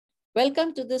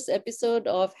Welcome to this episode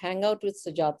of Hangout with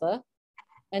Sujata.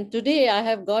 And today I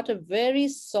have got a very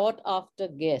sought after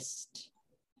guest.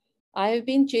 I have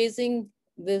been chasing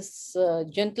this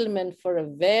gentleman for a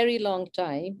very long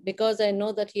time because I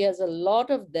know that he has a lot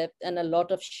of depth and a lot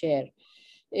of share.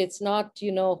 It's not,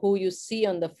 who you see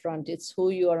on the front, it's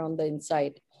who you are on the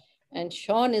inside. And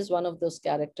Sean is one of those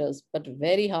characters, but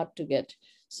very hard to get.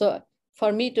 So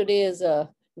for me today is a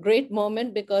great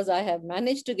moment because I have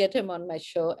managed to get him on my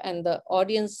show, and the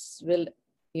audience will,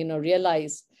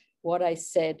 realize what I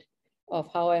said of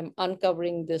how I'm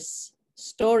uncovering this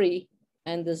story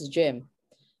and this gem.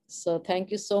 So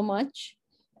thank you so much,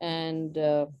 and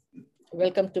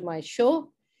welcome to my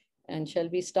show. And shall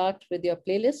we start with your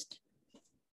playlist?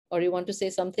 Or you want to say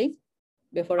something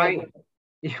before I go?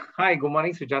 Hi, good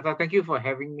morning, Sujata. Thank you for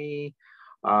having me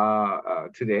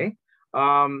today.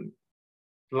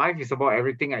 Life is about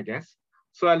everything, I guess.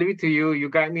 So I leave it to you. You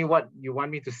guide me what you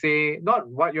want me to say. Not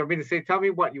what you want me to say. Tell me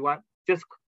what you want. Just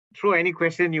throw any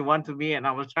question you want to me, and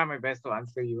I will try my best to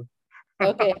answer you.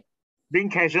 Okay. Being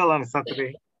casual on a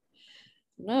Saturday.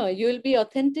 No, you will be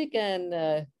authentic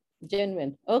and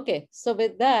genuine. Okay, so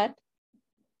with that,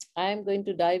 I'm going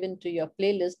to dive into your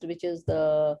playlist, which is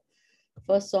the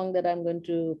first song that I'm going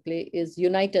to play is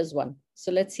Uniters One. So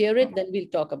let's hear it, then we'll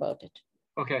talk about it.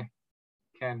 Okay,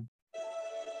 can.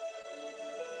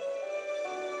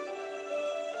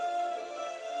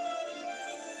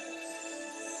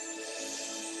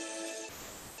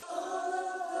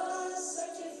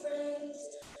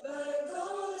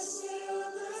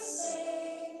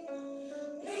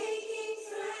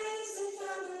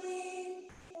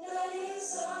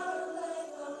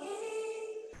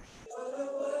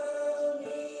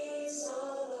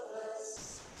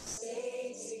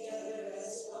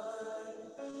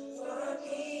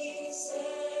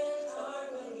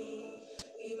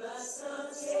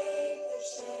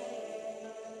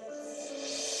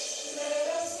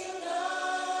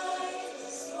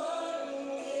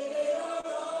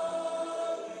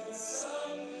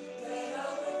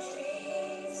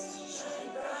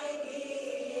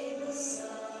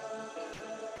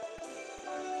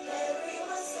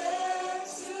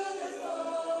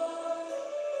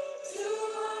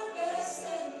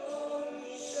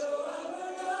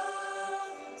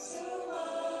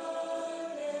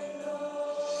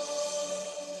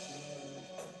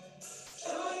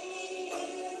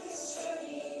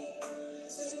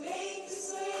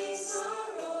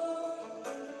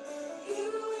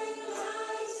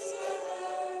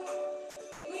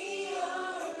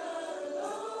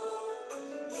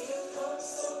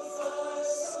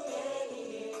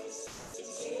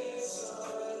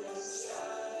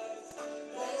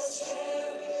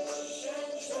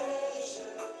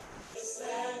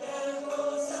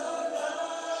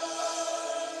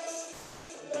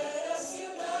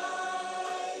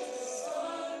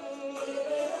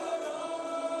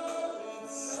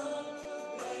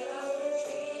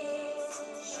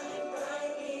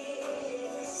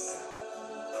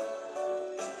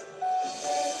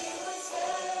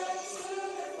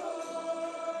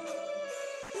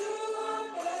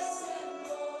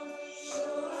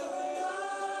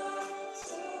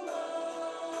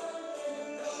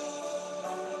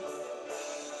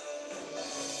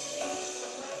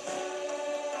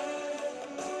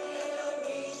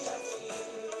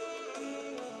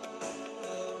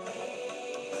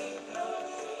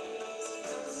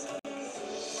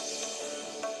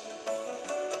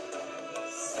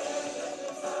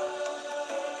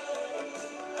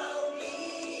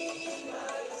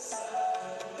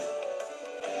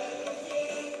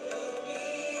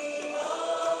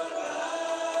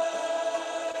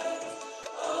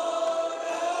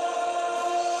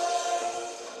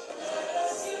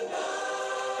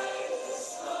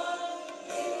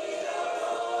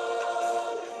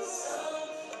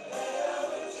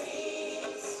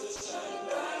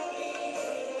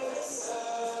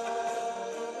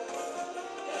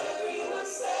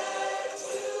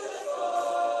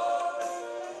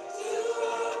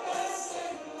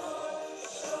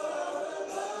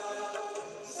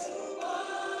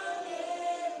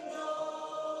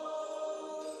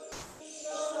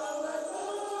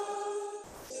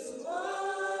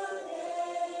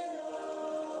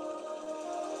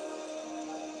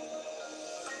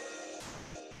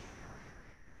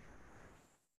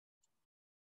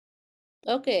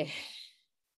 Okay.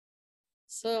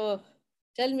 So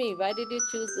tell me, why did you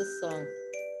choose this song?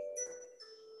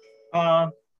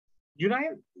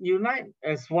 Unite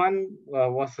as One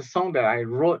was a song that I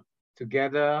wrote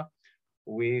together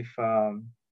with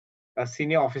a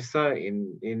senior officer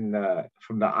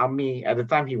from the army. At the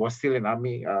time, he was still in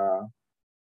army,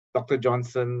 Dr.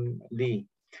 Johnson Lee.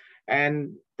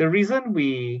 And the reason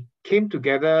we came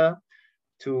together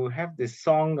to have this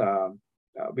song,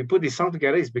 we put this song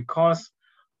together, is because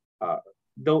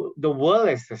the world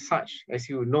as such, as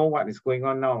you know what is going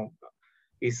on now,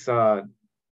 is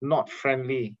not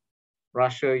friendly.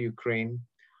 Russia, Ukraine,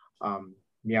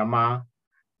 Myanmar,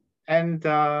 and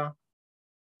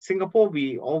Singapore,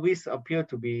 we always appear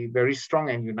to be very strong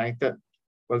and united.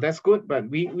 Well, that's good, but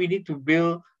we need to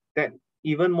build that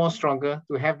even more stronger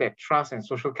to have that trust and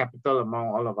social capital among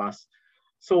all of us.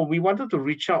 So we wanted to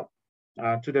reach out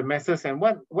to the masses, and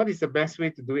what is the best way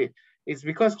to do it? It's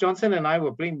because Johnson and I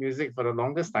were playing music for the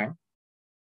longest time,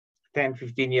 10,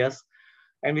 15 years.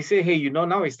 And we say, hey, you know,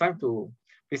 now it's time to,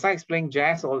 besides playing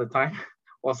jazz all the time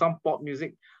or some pop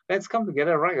music, let's come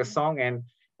together, write a song and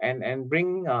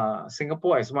bring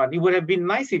Singapore as one. It would have been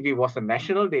nice if it was a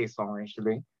National Day song,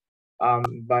 actually.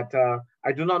 But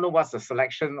I do not know what's the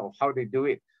selection of how they do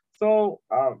it. So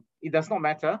it does not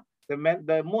matter.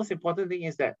 The most important thing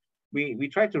is that we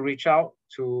try to reach out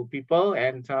to people,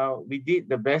 and we did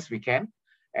the best we can.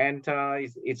 And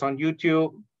it's on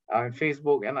YouTube,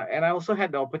 Facebook, and I also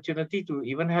had the opportunity to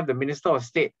even have the Minister of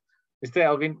State, Mr.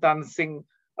 Alvin Tan, sing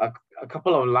a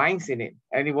couple of lines in it.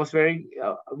 And it was very,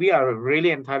 we are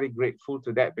really entirely grateful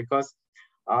to that, because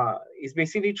it's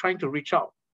basically trying to reach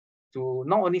out to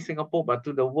not only Singapore, but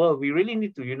to the world. We really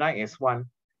need to unite as one.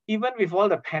 Even with all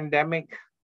the pandemic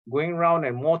going around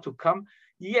and more to come,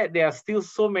 yet there are still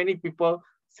so many people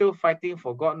still fighting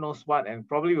for God knows what, and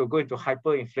probably will go into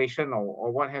hyperinflation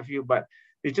or what have you, but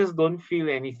they just don't feel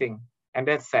anything. And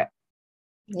that's sad.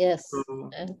 Yes.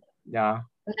 So, yeah.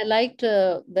 And I liked,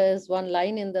 there's one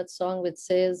line in that song which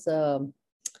says,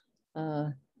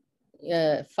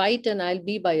 fight and I'll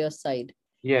be by your side.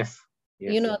 Yes.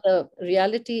 Yes. You know, the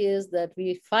reality is that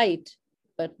we fight,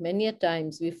 but many a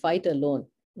times we fight alone.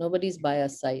 Nobody's by our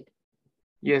side.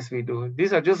 Yes, we do.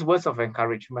 These are just words of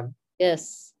encouragement.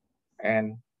 Yes.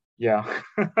 And yeah.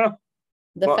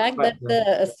 The fact that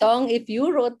the song, if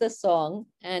you wrote the song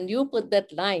and you put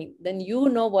that line, then you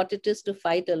know what it is to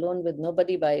fight alone with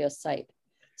nobody by your side.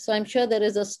 So I'm sure there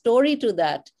is a story to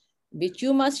that, which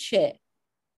you must share.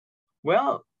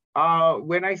 Well,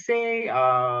 when I say,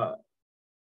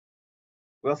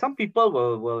 well, some people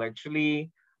will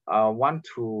actually want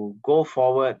to go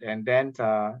forward, and then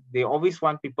they always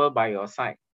want people by your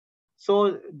side.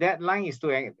 So that line is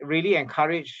to really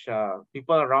encourage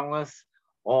people around us,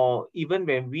 or even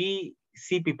when we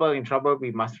see people in trouble, we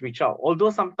must reach out.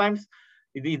 Although sometimes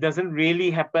it doesn't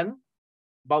really happen,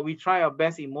 but we try our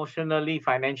best emotionally,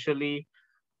 financially,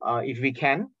 if we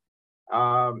can.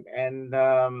 I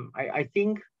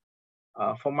think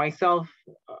for myself,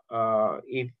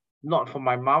 if not for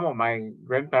my mom or my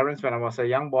grandparents when I was a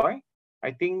young boy,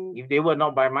 I think if they were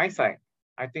not by my side,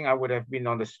 I think I would have been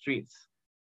on the streets,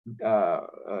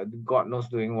 God knows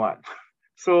doing what.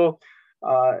 So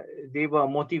they were a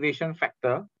motivation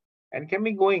factor and kept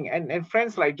me going. And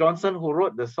friends like Johnson, who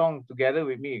wrote the song together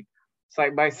with me,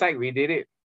 side by side, we did it.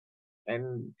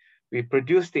 And we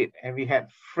produced it, and we had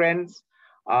friends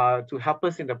to help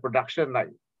us in the production.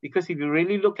 Because if you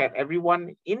really look at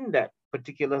everyone in that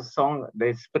particular song,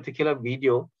 this particular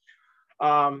video,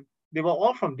 they were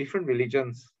all from different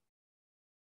religions.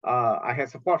 I had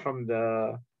support from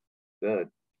the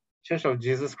Church of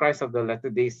Jesus Christ of the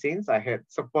Latter-day Saints. I had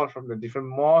support from the different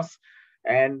mosques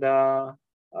and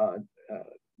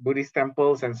Buddhist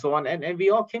temples and so on. And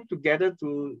we all came together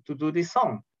to do this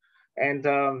song.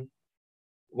 And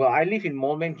well, I live in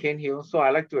Moulmein, Cairnhill, so I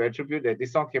like to attribute that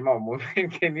this song came out of Moulmein,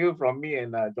 Cairnhill from me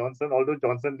and Johnson, although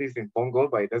Johnson lives in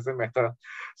Punggol, but it doesn't matter.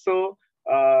 So,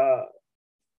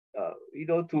 you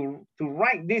know, to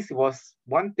write this was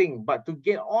one thing, but to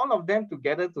get all of them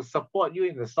together to support you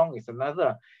in the song is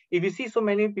another. If you see so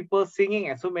many people singing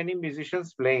and so many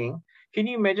musicians playing, can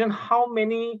you imagine how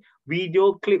many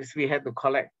video clips we had to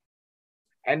collect?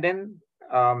 And then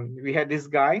we had this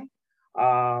guy.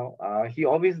 He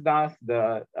always does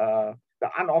the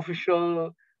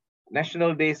unofficial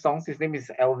National Day songs. His name is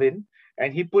Alvin,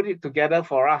 and he put it together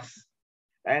for us.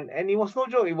 And it was no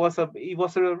joke. It was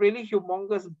a really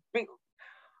humongous big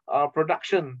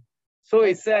production. So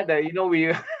it's sad that, you know,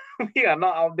 we we are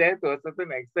not out there to a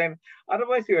certain extent.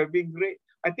 Otherwise, it would have been great.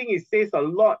 I think it says a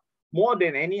lot more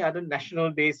than any other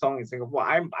National Day song in Singapore.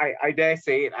 I dare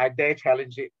say it. I dare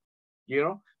challenge it. You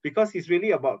know, because it's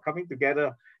really about coming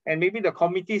together. And maybe the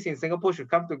committees in Singapore should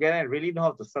come together and really know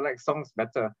how to select songs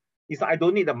better. It's I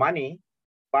don't need the money,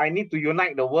 but I need to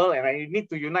unite the world, and I need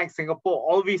to unite Singapore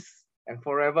always and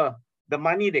forever. The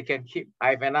money they can keep.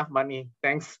 I have enough money.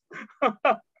 Thanks.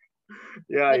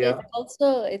 Yeah, But yeah.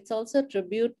 it's also a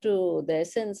tribute to the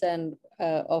essence and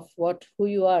of who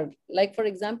you are. Like for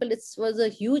example, it was a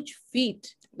huge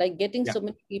feat, like getting Yeah. so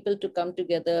many people to come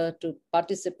together to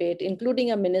participate,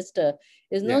 including a minister,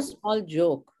 is no Yeah. small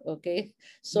joke. Okay,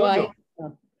 so No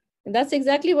joke. that's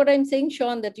exactly what I'm saying,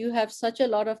 Sean. That you have such a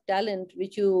lot of talent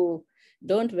which you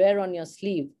don't wear on your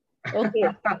sleeve. Okay,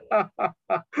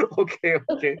 Okay,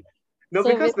 okay. No, so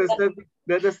because with there's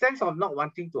that, the sense of not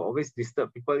wanting to always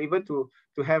disturb people, even to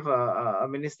have a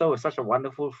minister with such a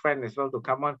wonderful friend as well to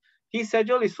come on. His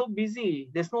schedule is so busy.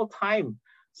 There's no time.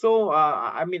 So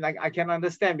I mean, I can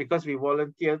understand because we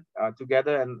volunteer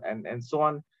together and so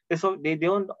on. So they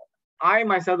don't. I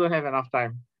myself don't have enough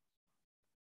time.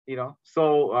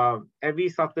 So every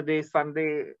Saturday,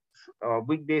 Sunday,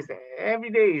 weekdays, every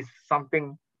day is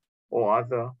something or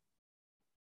other.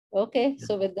 okay,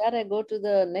 so with that, I go to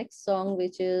the next song,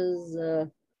 which is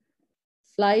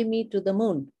Fly Me to the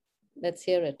Moon. Let's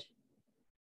hear it.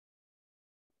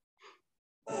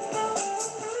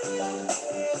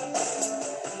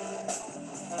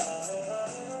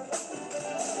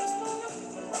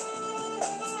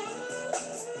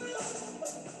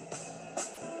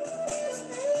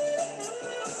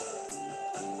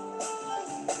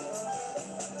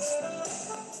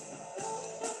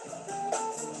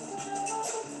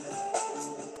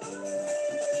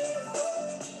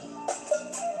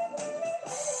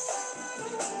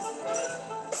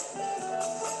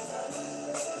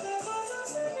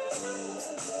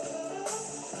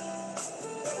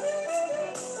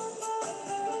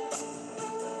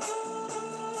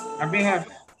 I may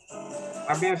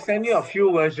have sent you a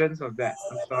few versions of that.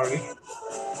 I'm sorry.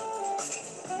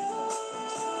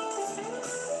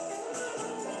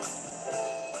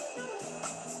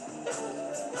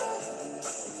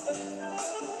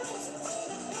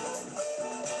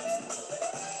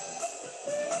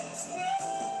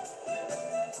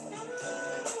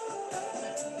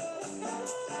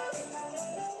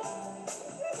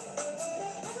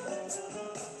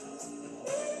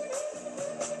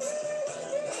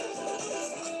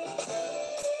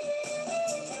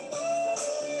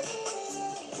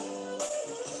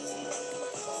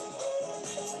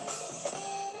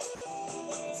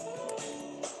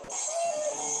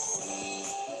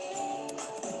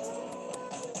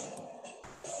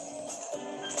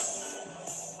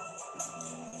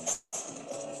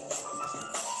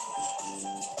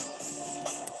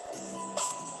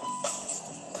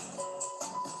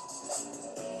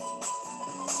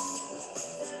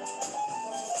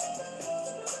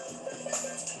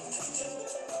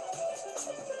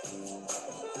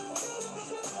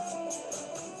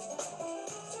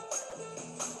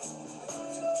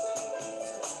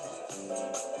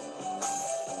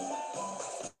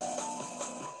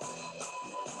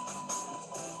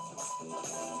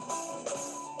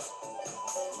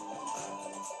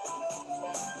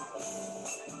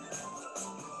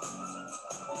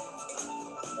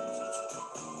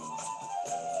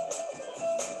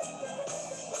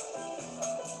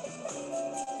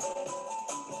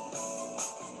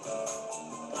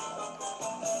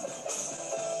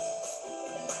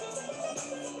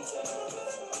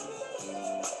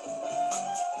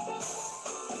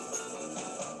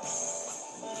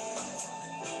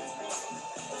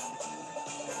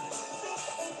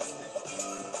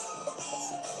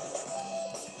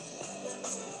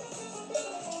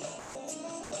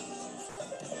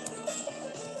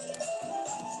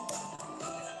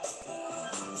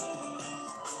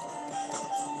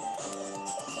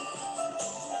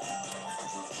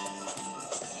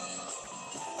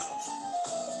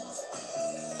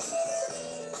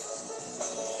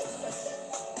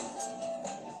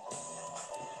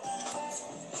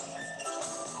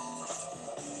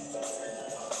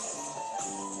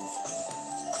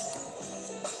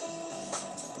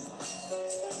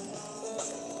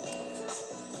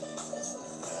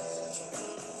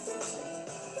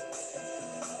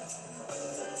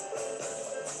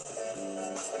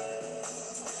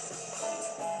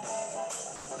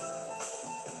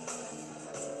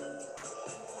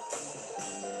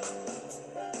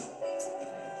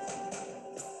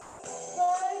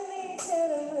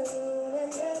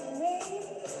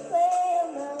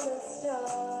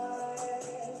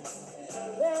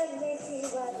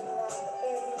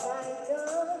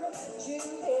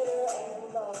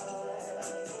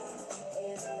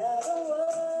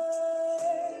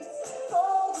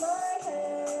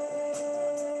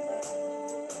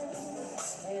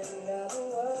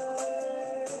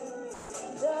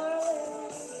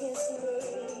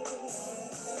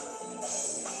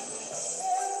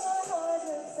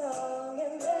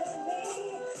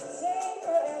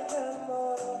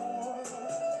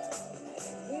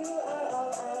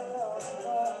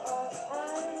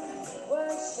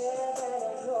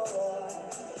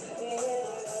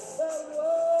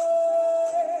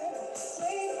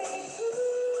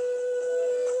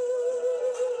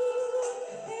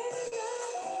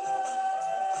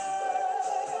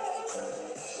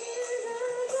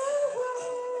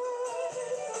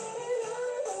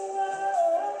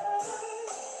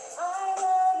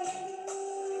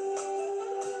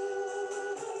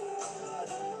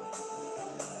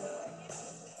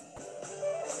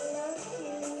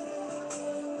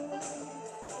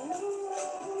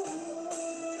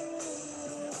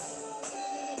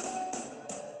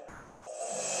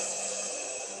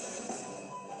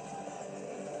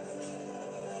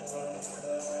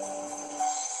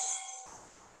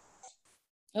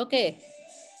 Okay.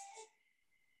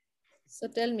 So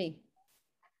tell me.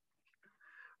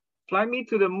 Fly Me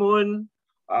to the Moon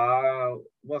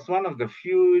was one of the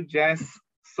few jazz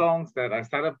songs that I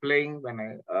started playing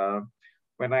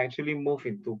when I actually moved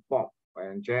into pop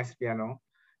and jazz piano.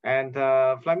 And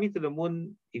Fly Me to the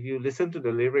Moon, if you listen to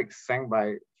the lyrics sang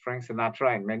by Frank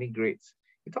Sinatra and many greats,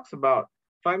 it talks about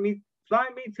fly me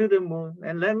to the moon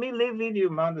and let me live with you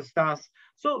among the stars.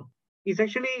 So he's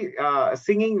actually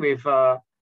singing with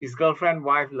his girlfriend,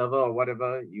 wife, lover, or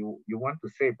whatever you want to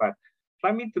say. But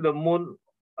Fly Me to the Moon,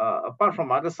 apart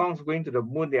from other songs going to the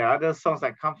moon, there are other songs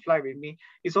like Come Fly With Me.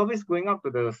 It's always going up to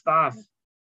the stars,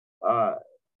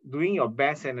 doing your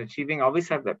best and achieving. Always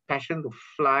have that passion to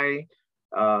fly,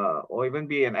 or even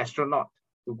be an astronaut,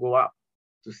 to go up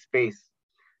to space.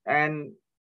 And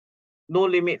no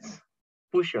limits,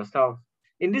 push yourself.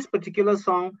 In this particular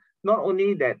song, not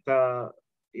only that,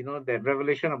 that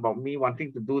revelation about me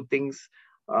wanting to do things,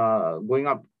 going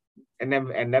up and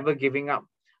never giving up.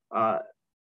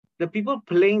 The people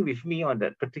playing with me on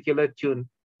that particular tune,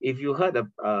 if you heard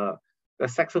the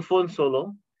saxophone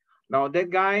solo, now that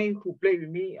guy who played with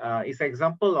me is an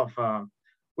example of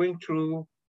going through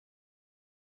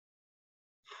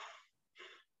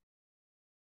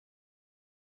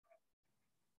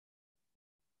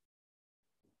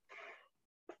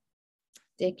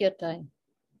Take your time.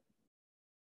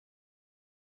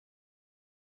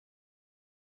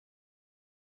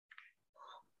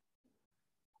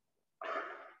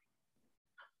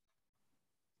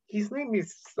 His name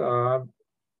is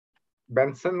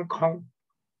Benson Kong,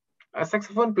 a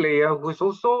saxophone player who's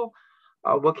also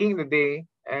working in the day.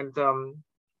 And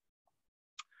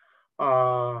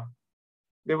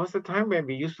there was a time when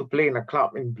we used to play in a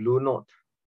club in Blue Note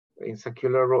in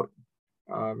Circular Road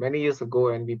many years ago,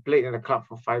 and we played in the club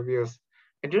for 5 years.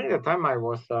 And during the time I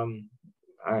was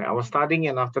studying,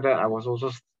 and after that I was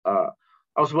also I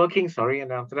was working,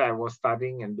 and after that I was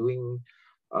studying and doing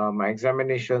my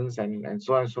examinations and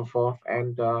so on and so forth.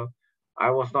 And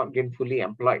I was not gainfully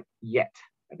employed yet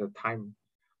at the time.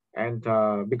 And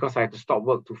because I had to stop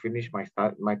work to finish my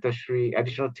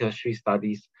additional tertiary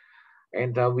studies.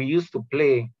 And we used to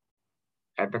play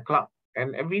at the club.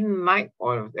 And every night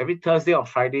or every Thursday or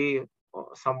Friday or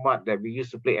somewhat that we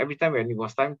used to play, every time when it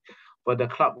was time for the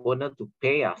club owner to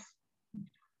pay us,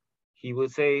 he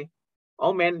would say,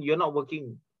 "Oh man, you're not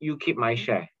working, you keep my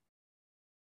share."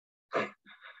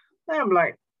 I'm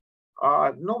like,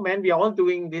 no man, we are all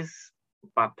doing this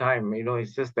part-time,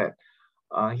 it's just that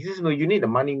he says, "No, you need the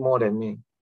money more than me.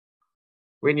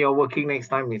 When you're working next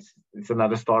time, it's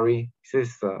another story." He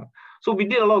says, so we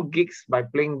did a lot of gigs by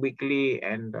playing weekly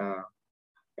and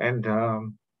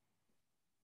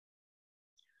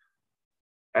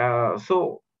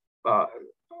so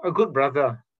a good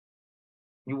brother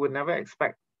you would never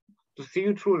expect to see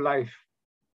you through life.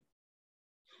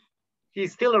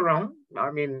 He's still around.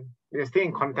 I mean, we're still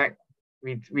in contact.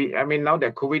 I mean, now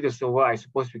that COVID is over, I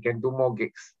suppose we can do more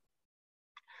gigs.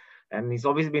 And he's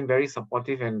always been very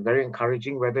supportive and very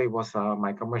encouraging, whether it was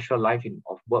my commercial life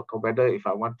of work, or whether if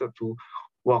I wanted to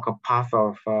walk a path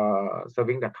of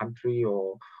serving the country,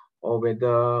 or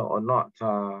whether or not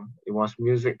it was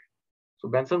music. So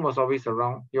Benson was always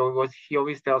around. He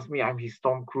always tells me I'm his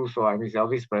Tom Cruise or I'm his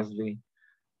Elvis Presley.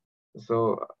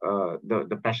 So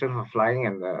the passion for flying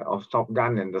and of Top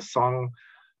Gun and the songs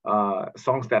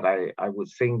that I would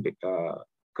sing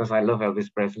because I love Elvis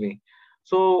Presley.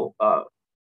 So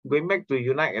going back to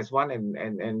Unite as One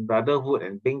and brotherhood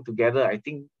and being together, I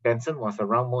think Benson was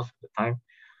around most of the time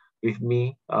with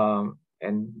me.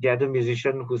 And the other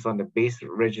musician who's on the bass,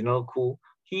 Reginald Koo,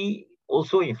 he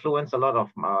also influenced a lot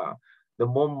of the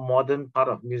more modern part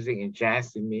of music and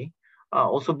jazz in me.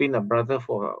 Also been a brother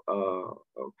for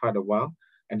quite a while.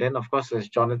 And then of course there's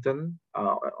Jonathan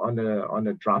on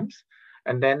the drums.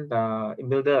 And then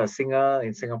Imelda, a singer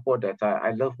in Singapore that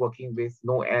I love working with,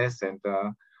 No S, and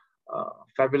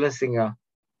fabulous singer,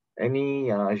 any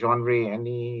genre,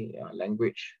 any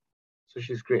language. So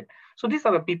she's great. So these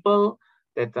are the people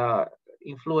that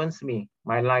influenced me,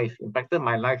 my life, impacted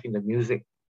my life in the music.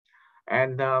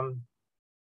 And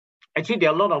actually, there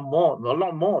are a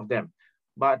lot more of them.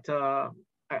 But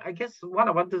I guess what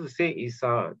I wanted to say is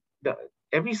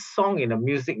every song in the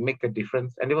music make a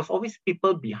difference, and there was always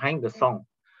people behind the song.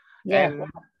 Yeah.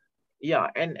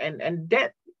 And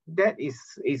that is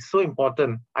so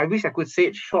important. I wish I could say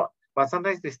it short, but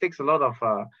sometimes this takes a lot of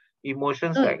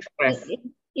emotions to express.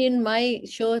 In my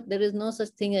show, there is no such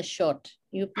thing as short.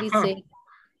 You please say.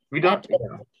 We don't.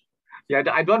 Yeah,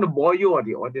 I don't want to bore you or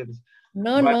the audience.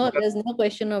 No, there's no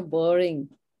question of boring.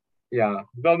 Yeah,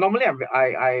 well, normally I'm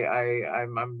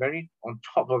very on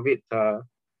top of it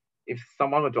if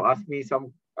someone were to ask me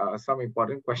some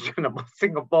important question about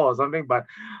Singapore or something, but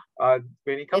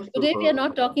when it comes Today we are to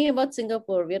not talking about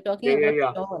Singapore. We are talking yeah, yeah,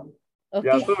 about yeah. Sean.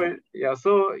 Yeah, Okay.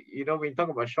 so you know, when you talk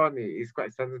about Sean, it's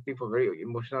quite sensitive or very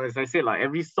emotional. As I said, like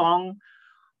every song,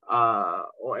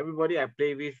 or everybody I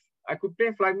play with, I could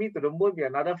play "Fly Me to the Moon" with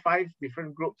another 5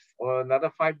 different groups or another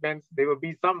 5 bands. There will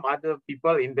be some other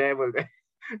people in there will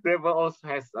they will also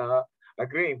has a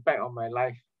great impact on my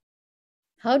life.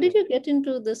 How did you get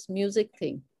into this music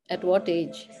thing? At what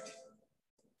age?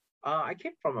 I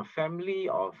came from a family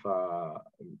of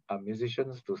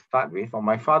musicians to start with. On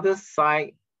my father's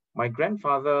side, my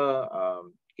grandfather,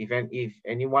 if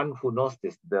anyone who knows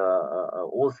this, the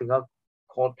old singer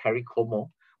called Perry Como.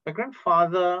 My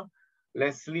grandfather,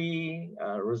 Leslie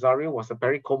Rozario, was a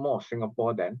Perry Como of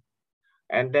Singapore then.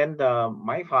 And then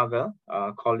my father,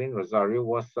 Colin Rozario,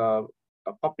 was a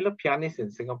popular pianist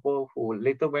in Singapore who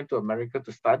later went to America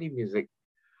to study music.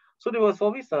 So there was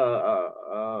always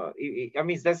I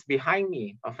mean, that's behind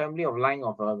me, a family of line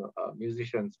of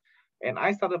musicians. And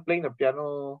I started playing the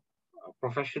piano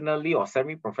professionally or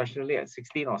semi-professionally at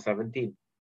 16 or 17.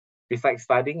 Besides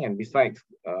studying and besides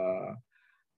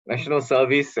national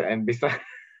service and besides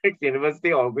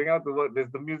university or going out to work,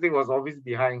 the music was always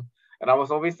behind. And I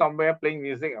was always somewhere playing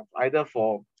music, either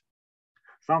for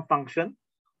some function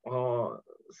or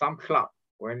some club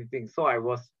or anything. So I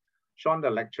was Sean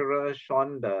the lecturer,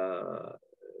 Sean the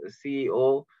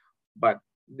CEO, but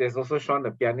there's also Sean the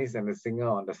pianist and the singer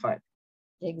on the side.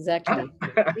 Exactly.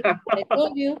 I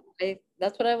told you,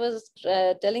 that's what I was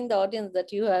telling the audience,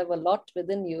 that you have a lot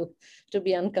within you to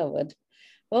be uncovered.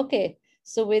 Okay,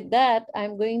 so with that,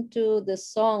 I'm going to the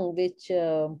song which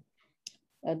the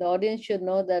audience should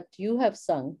know that you have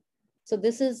sung. So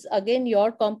this is again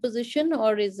your composition,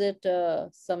 or is it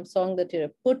some song that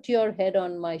you put your head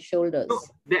on my shoulders?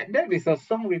 So that is a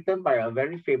song written by a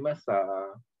very famous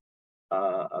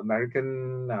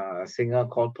American singer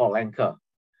called Paul Anka.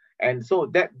 And so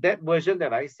that version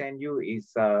that I send you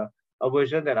is a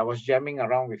version that I was jamming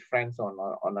around with friends on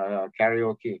a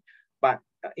karaoke. But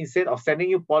instead of sending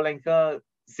you Paul Anka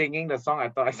singing the song, I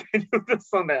thought I sent you the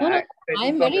song that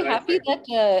I'm very happy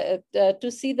that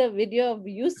to see the video of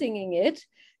you singing it.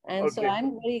 And okay, so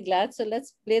I'm very glad. So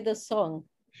let's play the song.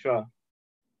 Sure.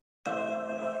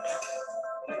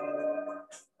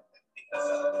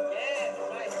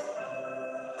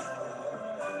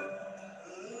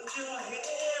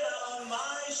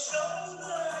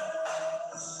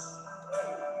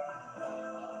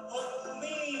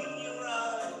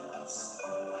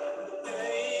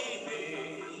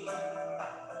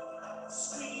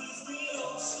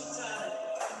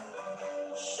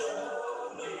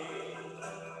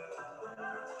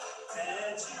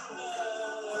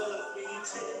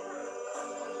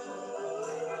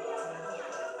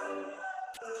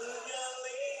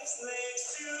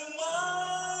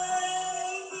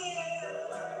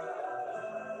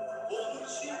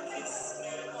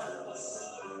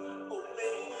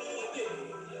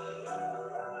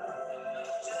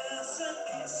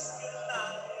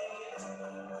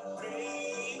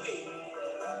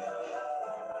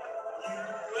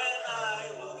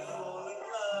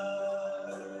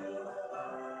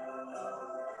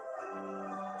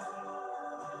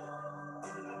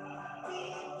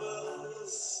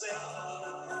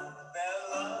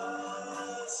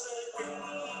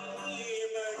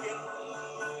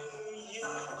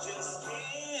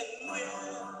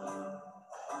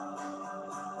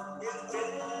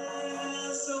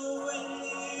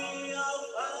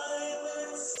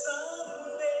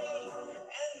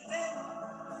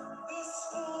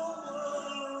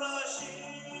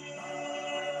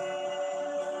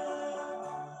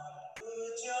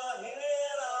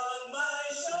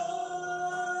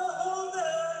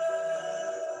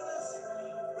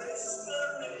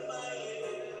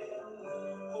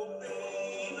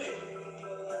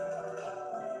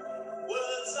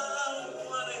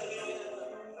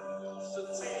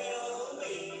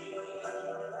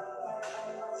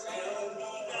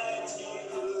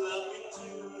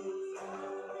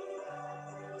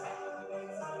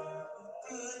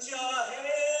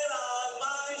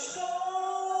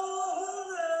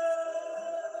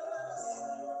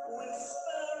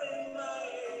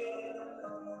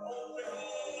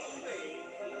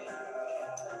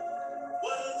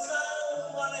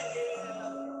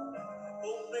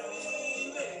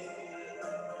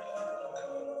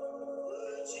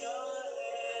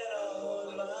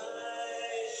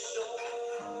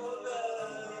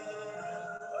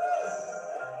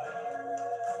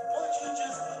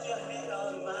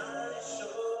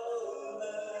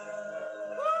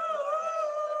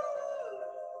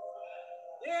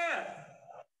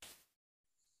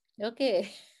 Okay,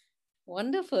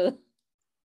 wonderful.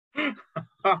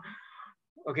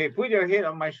 Okay, put your head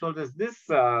on my shoulders. This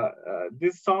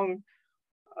song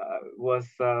was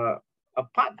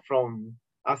apart from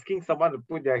asking someone to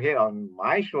put their head on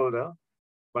my shoulder,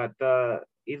 but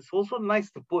it's also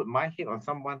nice to put my head on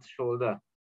someone's shoulder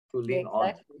to lean on.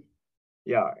 Exactly.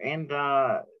 Yeah, and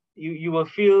you will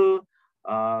feel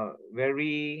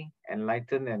very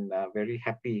enlightened and very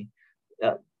happy.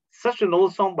 Such an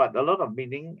old song, but a lot of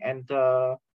meaning. And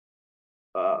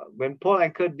when Paul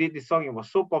Anka did this song, it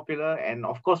was so popular. And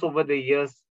of course, over the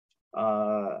years,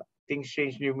 things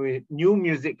changed. New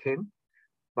music came,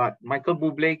 but Michael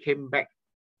Bublé came back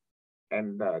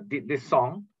and did this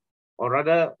song. Or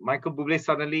rather, Michael Bublé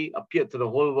suddenly appeared to the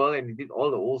whole world and he did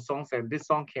all the old songs, and this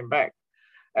song came back.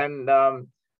 And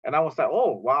I was like,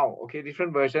 oh wow, okay,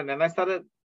 different version. And I started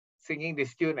singing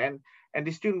this tune, and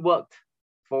this tune worked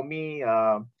for me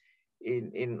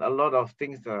in a lot of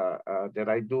things that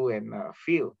I do and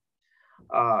feel.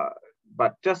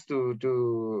 But just to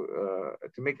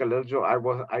make a little joke,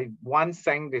 I once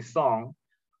sang this song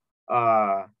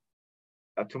to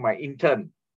my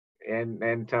intern,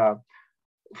 and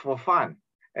for fun,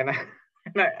 and I,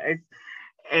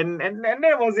 and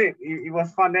that was it. It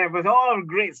was fun. It was all a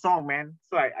great song, man.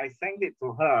 So I sang it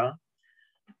to her,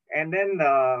 and then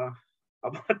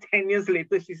about 10 years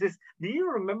later, she says, "Do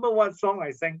you remember what song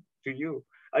I sang to you?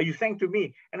 You sang to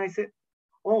me?" And I said,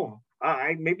 "Oh,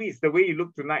 maybe it's the way you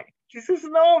look tonight." She says,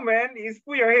 "No, man, it's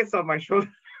put your heads on my shoulder."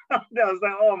 I was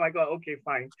like, "Oh my god, okay,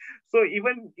 fine." So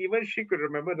even she could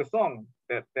remember the song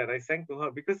that I sang to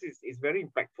her, because it's very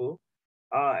impactful,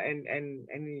 and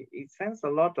it sends a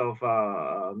lot of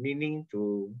meaning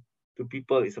to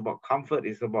people. It's about comfort.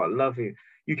 It's about love.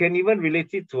 You can even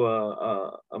relate it to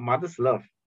a mother's love.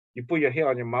 You put your head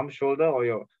on your mom's shoulder,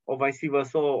 or vice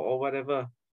versa, or whatever,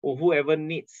 or whoever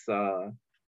needs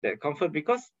that comfort,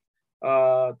 because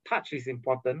touch is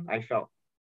important. I felt,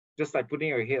 just like putting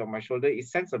your head on my shoulder, it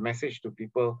sends a message to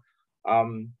people.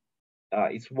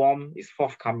 It's warm, it's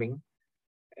forthcoming.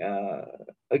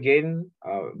 Again,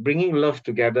 bringing love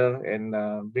together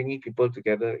and bringing people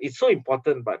together. It's so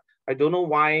important, but I don't know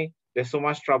why there's so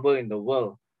much trouble in the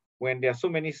world when there are so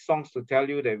many songs to tell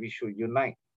you that we should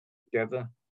unite together.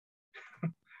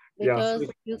 Yeah, so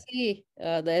Because you see,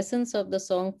 the essence of the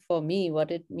song for me,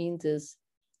 what it means is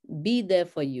be there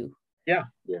for you. yeah.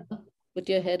 Put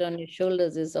your head on your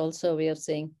shoulders is also a way of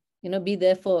saying, be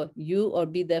there for you or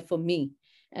be there for me.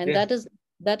 And Yes.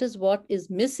 that is what is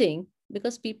missing,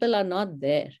 because people are not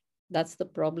there. That's the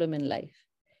problem in life.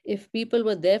 If people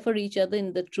were there for each other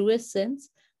in the truest sense,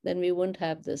 then we wouldn't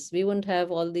have this. We wouldn't have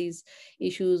all these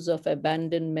issues of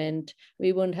abandonment.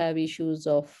 We wouldn't have issues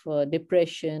of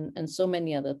depression and so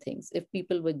many other things if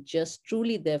people were just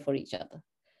truly there for each other,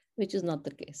 which is not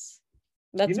the case.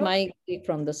 You That's know, my take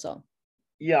from the song.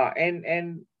 yeah,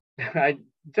 and I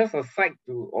just aside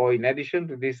to, or in addition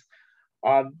to this,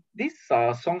 these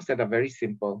are songs that are very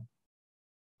simple.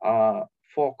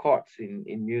 Four chords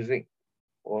in music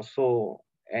or so,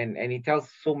 and it tells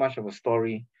so much of a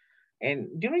story.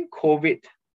 And during COVID,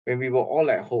 when we were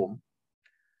all at home,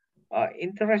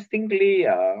 interestingly,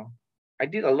 I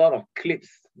did a lot of clips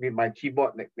with my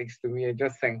keyboard next to me and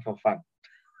just sang for fun.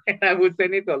 And I would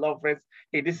send it to a lot of friends.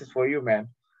 Hey, this is for you, man.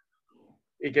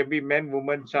 It can be man,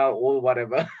 woman, child, old,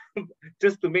 whatever.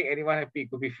 Just to make anyone happy.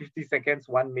 It could be 50 seconds,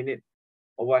 1 minute,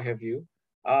 or what have you.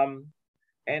 Um,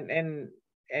 and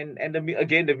and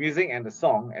again, the music and the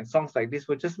song and songs like this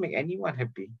will just make anyone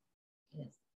happy.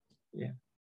 Yes. Yeah.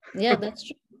 Yeah, that's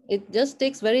true. It just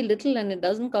takes very little and it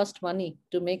doesn't cost money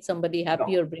to make somebody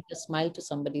happy No. or bring a smile to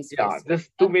somebody's Yeah. face.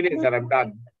 Just 2 minutes and I'm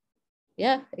done.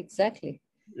 Yeah, exactly.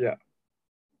 Yeah.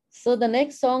 So the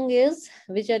next song is,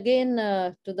 which again,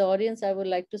 to the audience, I would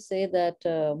like to say that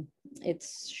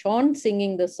it's Sean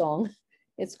singing the song.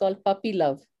 It's called Puppy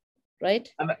Love,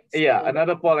 right? Yeah. So,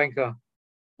 Another Paul Anka.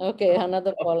 okay,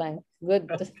 another Pauline. Good.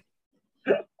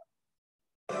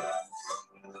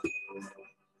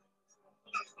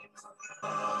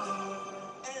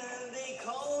 And they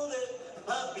called it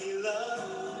puppy love.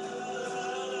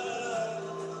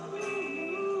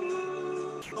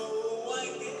 Oh, I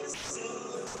guess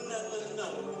you'll never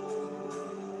know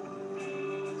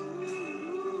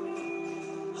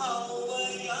how a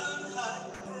young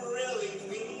heart really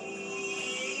feels,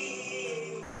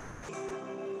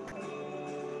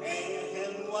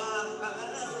 and why I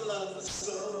love her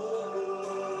so.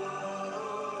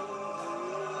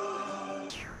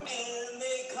 And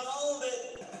they call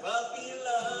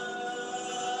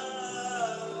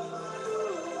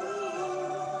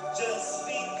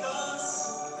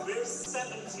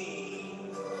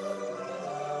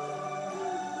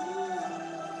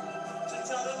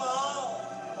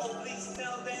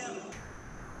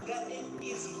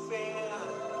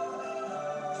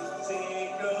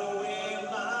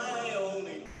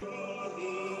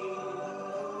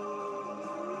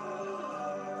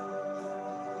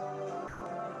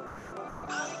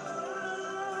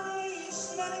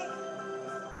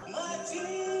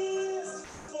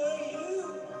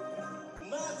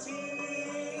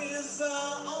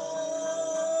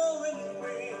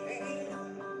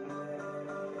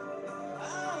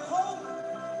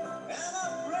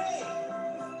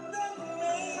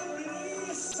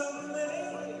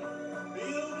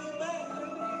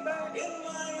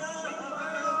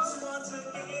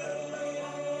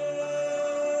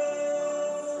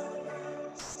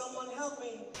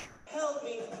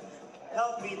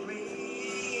help me please.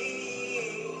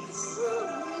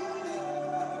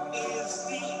 Is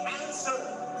the answer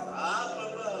up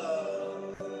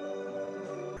above?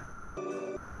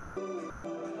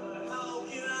 How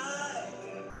can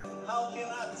I tell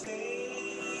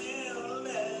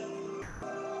that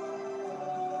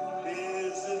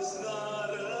this is not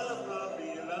a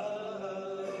puppy love?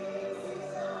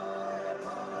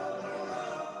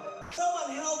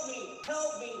 Someone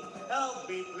help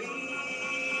me, please.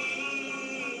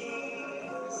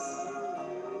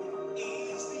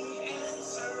 Is the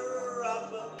answer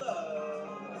up above?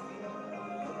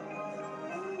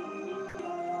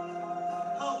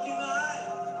 How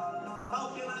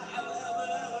can I ever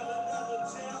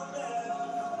tell them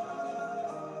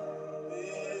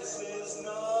this is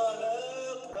not a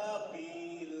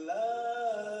puppy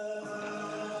love?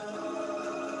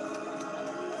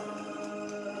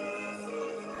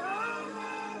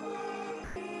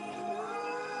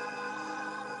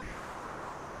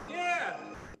 Yeah.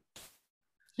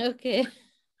 Okay.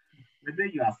 Whether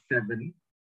you are 7,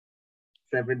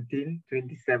 17,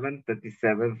 27,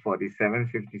 37, 47,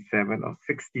 57, or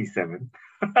 67,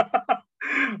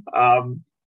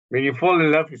 when you fall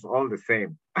in love, it's all the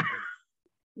same.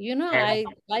 You know, And I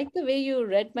like the way you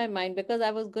read my mind, because I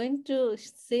was going to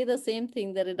say the same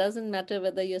thing, that it doesn't matter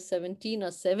whether you're 17 or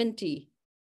 70.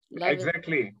 Love is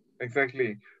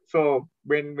exactly. So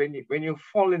when you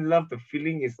fall in love, the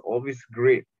feeling is always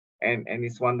great and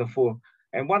it's wonderful.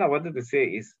 And what I wanted to say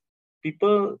is,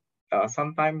 people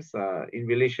sometimes in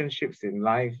relationships in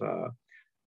life,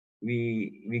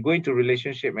 we go into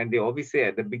relationship and they always say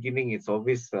at the beginning it's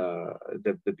always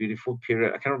the beautiful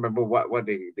period. I can't remember what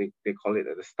they call it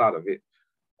at the start of it,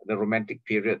 the romantic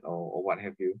period or what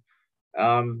have you.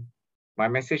 My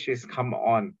message is, come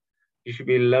on, you should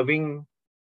be loving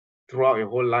throughout your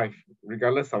whole life,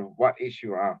 regardless of what age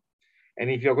you are.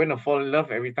 And if you're going to fall in love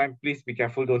every time, please be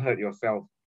careful, don't hurt yourself.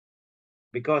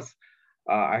 Because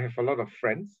I have a lot of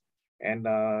friends and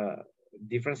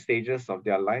different stages of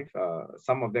their life.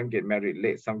 Some of them get married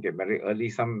late, some get married early,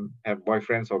 some have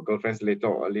boyfriends or girlfriends later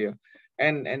or earlier.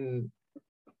 And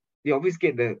they always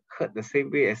get hurt the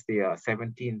same way as they are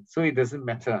 17. So it doesn't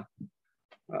matter.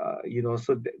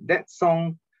 So that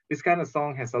song, this kind of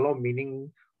song has a lot of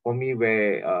meaning for me,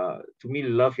 where to me,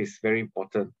 love is very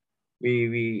important.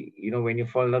 We when you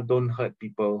fall in love, don't hurt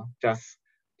people. Just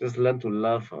learn to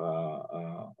love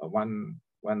one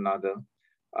another.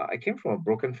 I came from a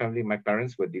broken family. My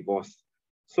parents were divorced.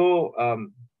 So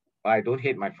I don't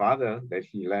hate my father that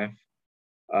he left.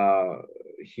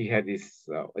 He had his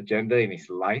agenda in his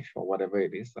life or whatever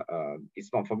it is.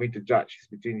 It's not for me to judge. It's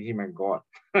between him and God.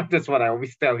 That's what I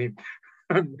always tell him.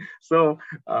 So,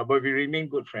 but we remain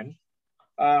good friends.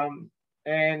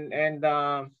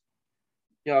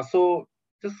 So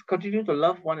just continue to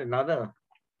love one another.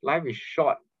 Life is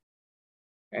short,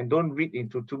 and don't read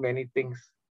into too many things.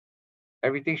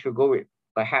 Everything should go with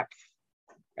perhaps,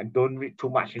 and don't read too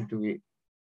much into it.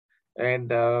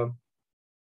 And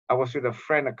I was with a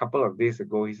friend a couple of days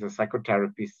ago. He's a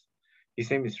psychotherapist. His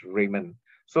name is Raymond.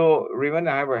 So Raymond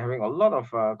and I were having a lot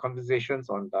of conversations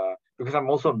because I'm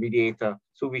also a mediator.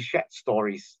 So we shared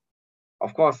stories.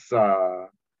 Of course,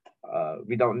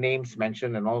 without names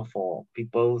mentioned and all, for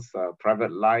people's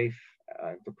private life,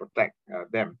 to protect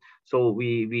them. So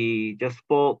we just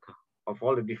spoke of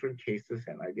all the different cases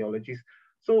and ideologies.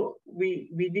 So we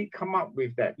did come up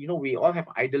with that. We all have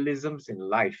idealisms in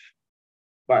life,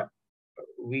 but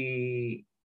we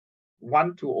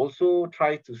want to also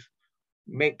try to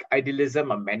make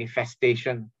idealism a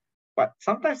manifestation. But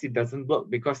sometimes it doesn't work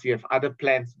because you have other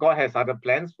plans. God has other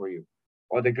plans for you,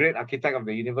 or the great architect of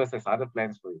the universe has other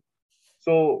plans for you.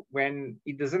 So when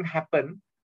it doesn't happen,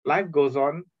 life goes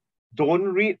on.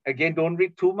 Don't read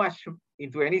too much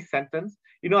into any sentence.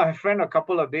 I have a friend a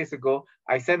couple of days ago,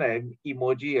 I sent an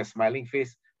emoji, a smiling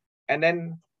face, and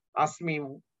then asked me,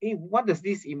 hey, what does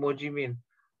this emoji mean?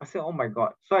 I said, oh my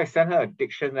God. So I sent her a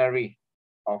dictionary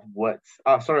of words,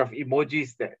 of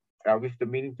emojis that with the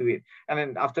meaning to it. And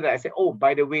then after that, I said, oh,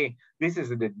 by the way, this is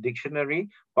the dictionary.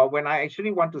 But when I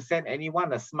actually want to send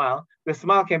anyone a smile, the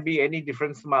smile can be any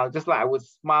different smile. Just like I would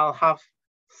smile half,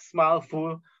 smile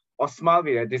full, or smile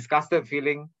with a disgusted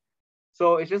feeling.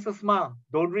 So it's just a smile.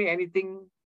 Don't read anything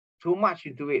too much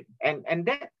into it. And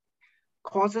that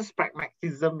causes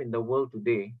pragmatism in the world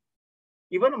today,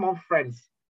 even among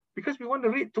friends. Because we want to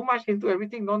read too much into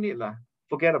everything, no need lah.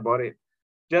 Forget about it.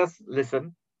 Just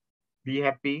listen, be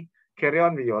happy, carry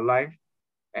on with your life.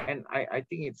 And I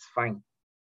think it's fine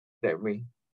that way.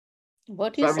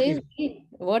 What you say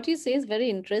is very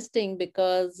interesting,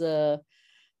 because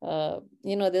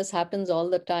this happens all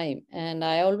the time. And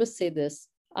I always say this: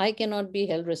 I cannot be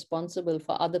held responsible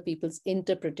for other people's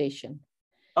interpretation.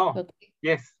 Oh, Okay.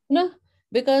 yes. No,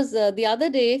 because the other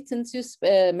day, since you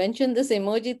mentioned this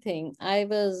emoji thing, I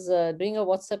was doing a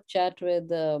WhatsApp chat with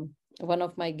one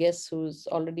of my guests who's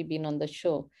already been on the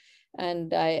show.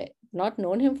 And I not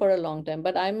known him for a long time,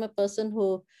 but I'm a person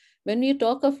who, when you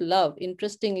talk of love,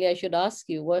 interestingly, I should ask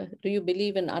you, what, do you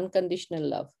believe in unconditional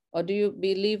love? Or do you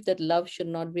believe that love should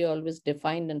not be always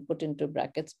defined and put into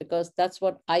brackets? Because that's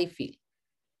what I feel.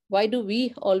 Why do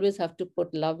we always have to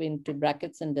put love into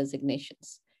brackets and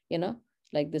designations? You know,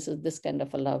 like this is this kind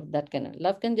of a love, that kind of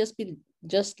love can just be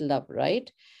just love, right?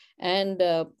 And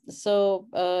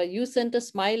you sent a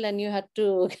smile and you had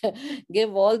to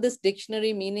give all this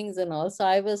dictionary meanings and all. So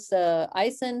I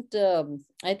sent,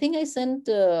 I think I sent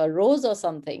a rose or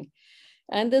something.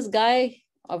 And this guy,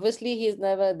 obviously, he's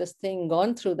never this thing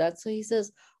gone through that. So he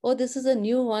says, "Oh, this is a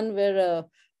new one where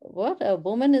what a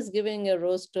woman is giving a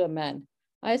rose to a man."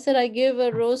 I said, "I give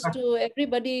a rose to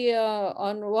everybody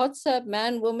on WhatsApp,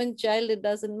 man, woman, child. It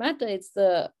doesn't matter. It's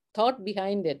the thought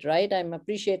behind it, right? I'm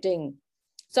appreciating."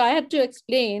 So I had to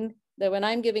explain that when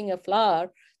I'm giving a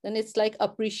flower, then it's like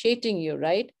appreciating you,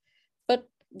 right? But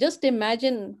just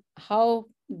imagine how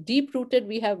deep rooted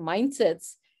we have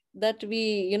mindsets that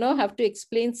we, have to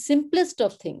explain simplest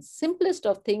of things,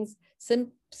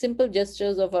 simple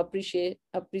gestures of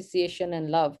appreciation and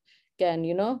love can,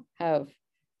 have,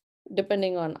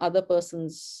 depending on other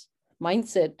person's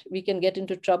mindset, we can get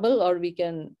into trouble or we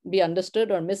can be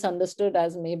understood or misunderstood,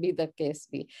 as may be the case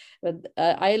be. But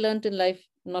I learned in life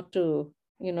not to,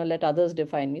 let others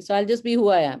define me. So I'll just be who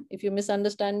I am. If you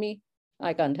misunderstand me,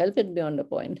 I can't help it beyond a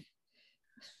point.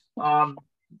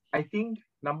 I think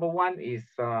number one is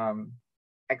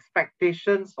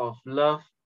expectations of love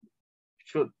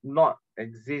should not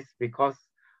exist because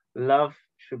love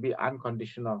should be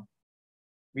unconditional.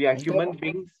 We are human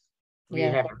beings. We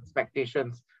Yeah. have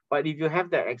expectations. But if you have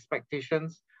the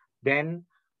expectations, then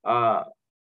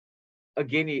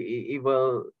again, it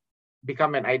will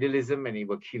become an idealism and it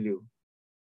will kill you.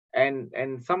 And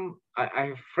I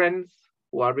have friends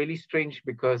who are really strange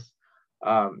because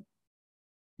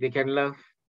they can love,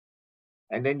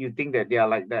 and then you think that they are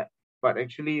like that. But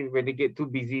actually, when they get too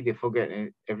busy, they forget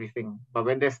everything. But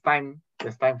when there's time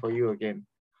for you again.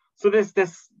 So there's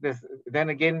then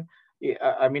again,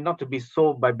 I mean, not to be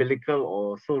so biblical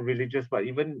or so religious, but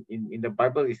even in the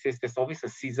Bible, it says there's always a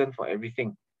season for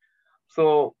everything.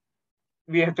 So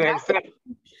we have to accept.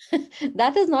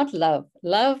 That is not love.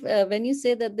 Love, when you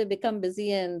say that they become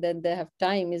busy and then they have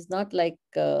time, is not like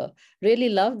really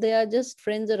love. They are just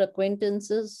friends or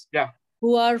acquaintances. Yeah.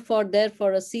 Who are there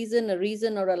for a season, a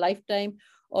reason, or a lifetime,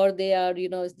 or they are,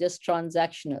 just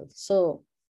transactional. So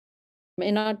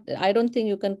I don't think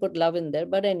you can put love in there,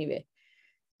 but anyway,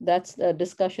 that's a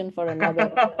discussion for another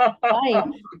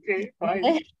time. Okay,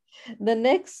 fine. The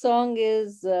next song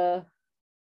is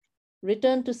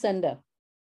Return to Sender,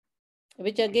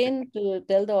 which again, to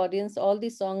tell the audience, all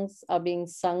these songs are being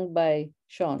sung by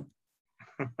Sean,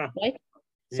 right?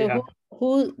 So Yeah.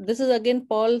 who this is again,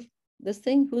 Paul, this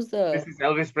thing, who's This is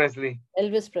Elvis Presley.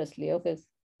 Elvis Presley. Okay,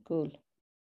 cool.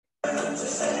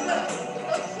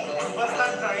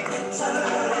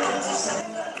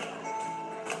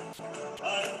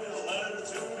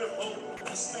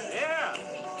 Yeah.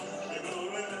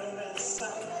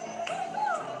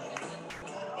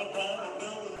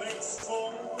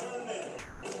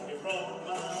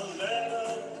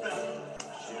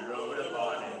 She wrote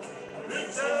about it.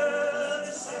 Return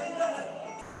to sender.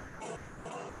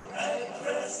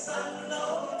 Address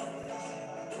unknown.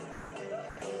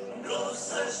 No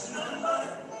such number.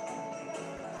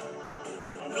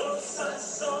 No such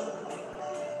soul.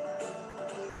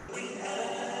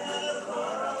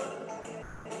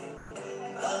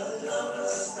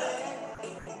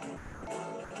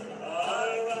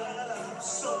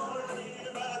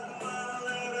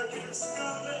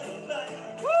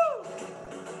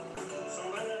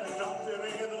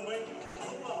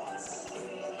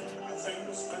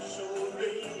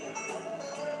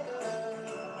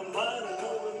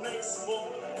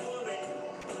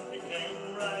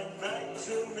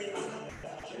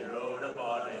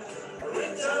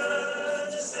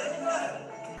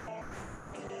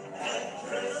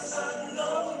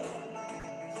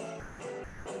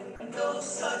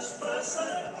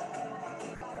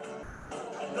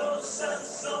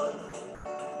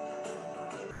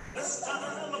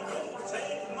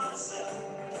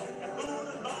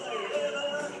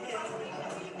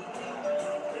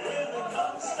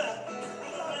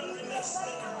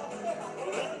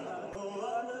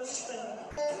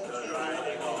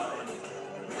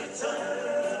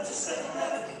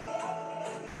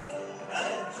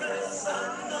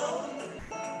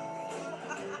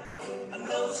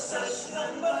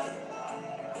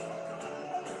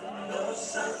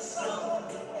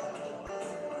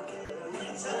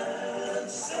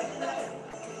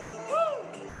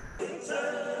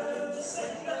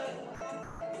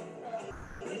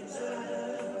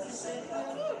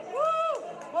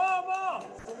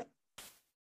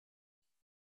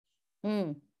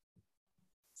 Hmm.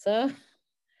 So,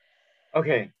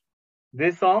 Okay,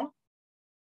 this song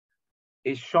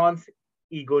is Sean's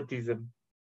egotism.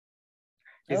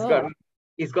 It's got oh,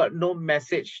 it's got no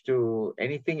message to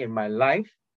anything in my life,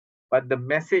 but the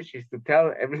message is to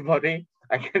tell everybody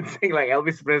I can sing like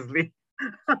Elvis Presley.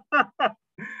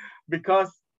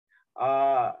 Because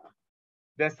uh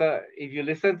there's a if you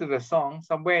listen to the song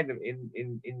somewhere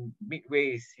in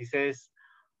midways he says,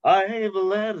 I have a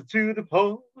letter to the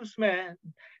postman,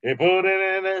 he put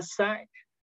it in a sack.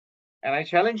 And I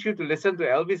challenge you to listen to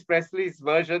Elvis Presley's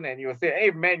version and you'll say,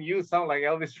 hey man, you sound like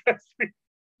Elvis Presley.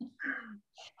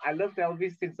 I loved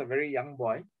Elvis since a very young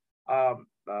boy. Um,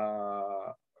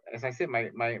 uh, as I said,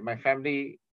 my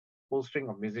family full string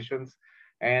of musicians,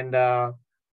 and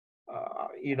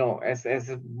you know, as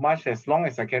much as long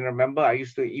as I can remember, I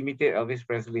used to imitate Elvis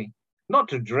Presley. Not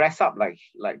to dress up like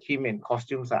him in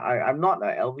costumes. I'm not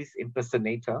an Elvis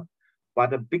impersonator,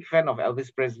 but a big fan of Elvis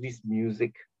Presley's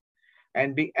music.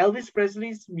 And the Elvis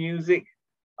Presley's music,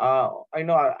 I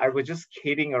know I was just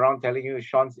kidding around telling you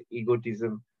Sean's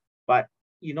egotism, but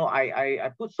you know, I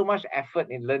put so much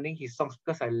effort in learning his songs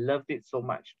because I loved it so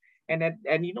much. And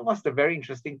you know what's the very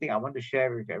interesting thing I want to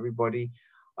share with everybody?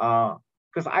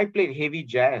 Because I played heavy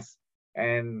jazz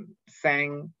and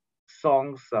sang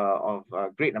songs of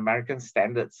great American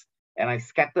standards, and I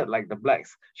scattered like the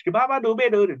blacks, and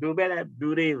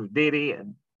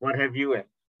what have you, and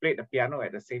played the piano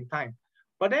at the same time.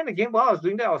 But then again, while I was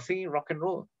doing that, I was singing rock and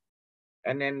roll.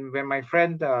 And then when my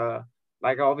friend,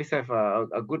 like I always have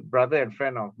a good brother and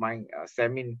friend of mine,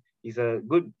 Samin, he's a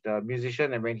good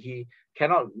musician. And when he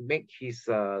cannot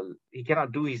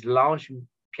do his lounge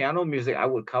piano music, I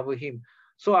would cover him.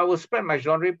 So I would spread my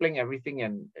genre playing everything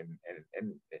and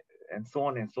so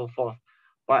on and so forth.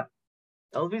 But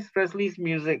Elvis Presley's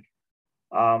music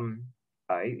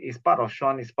is part of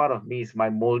Sean, is part of me, is my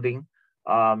molding.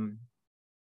 Um,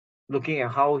 Looking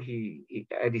at how he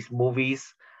at his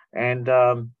movies, and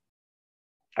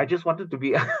I just wanted to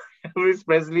be Elvis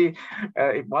Presley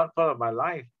in one part of my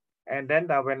life. And then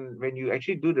when you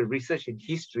actually do the research in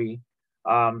history,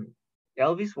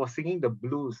 Elvis was singing the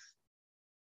blues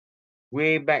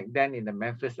way back then in the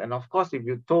Memphis. And of course, if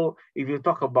you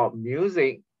talk about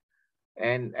music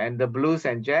and the blues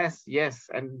and jazz, yes,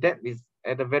 and that is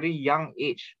at a very young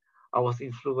age. I was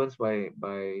influenced by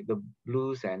the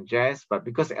blues and jazz, but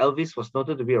because Elvis was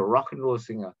noted to be a rock and roll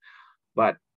singer,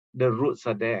 but the roots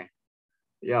are there.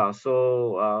 Yeah,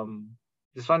 so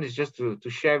this one is just to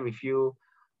share with you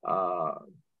uh,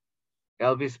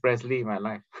 Elvis Presley in my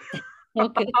life.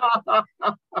 okay.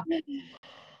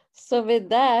 So with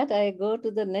that, I go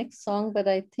to the next song, but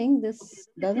I think this See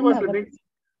doesn't what's have a...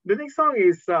 the next song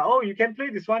is, oh, you can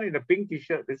play this one in a pink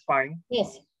t-shirt, it's fine.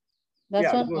 Yes,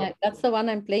 Yeah, go. that's the one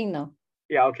I'm playing now.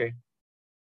 Yeah, okay.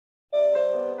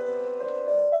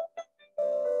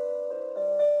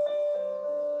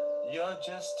 You're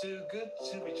just too good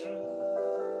to be true.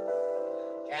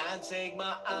 Can't take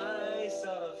my eyes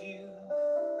out of you.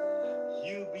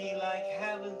 You be like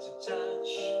heaven to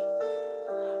touch.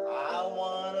 I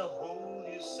wanna hold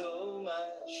you so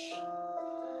much.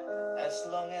 As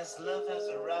long as love has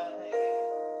arrived,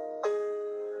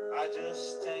 I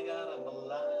just thank God I'm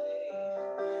alive.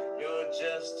 You're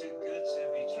just too good to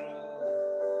be true.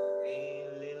 Hey,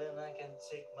 Leland, I can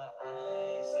take my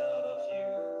eyes out of you.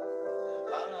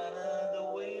 The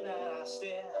way that I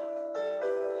stare,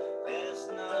 there's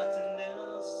nothing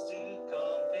else to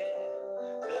compare.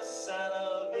 The sight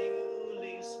of you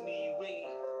leaves me weak.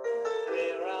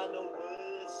 There are no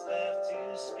words left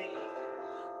to speak.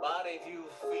 But if you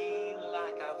feel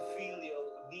like I feel, you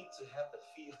need to have the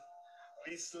feel.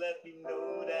 Please let me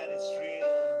know that it's real.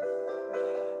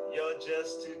 You're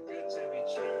just too good to be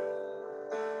true.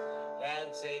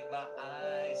 Can't take my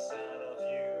eyes out of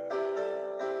you.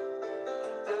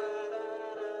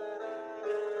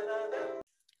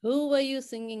 Who were you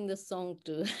singing the song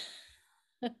to?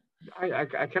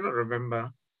 I cannot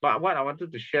remember, but what I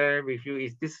wanted to share with you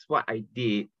is this is what I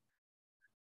did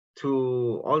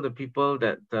to all the people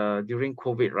that during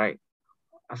COVID, right?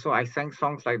 So I sang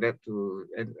songs like that to,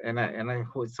 and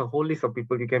it's a whole list of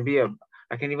people. You can be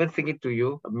I can even sing it to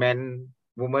you, a man,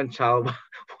 woman, child,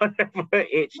 whatever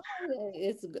age.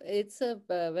 It's a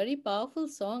very powerful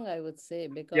song, I would say,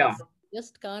 Yeah, because you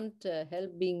just can't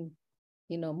help being,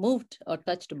 moved or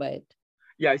touched by it.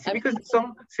 yeah. See, I because mean, the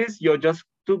song says you're just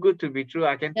too good to be true.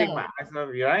 I can take yeah, my eyes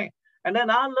off you, right? And then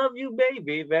I love you,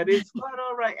 baby. That is quite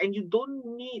all right. And you don't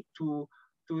need to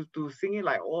sing it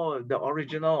like, oh, the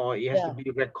original, or it has to yeah,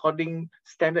 be recording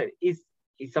standard.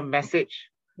 It's a message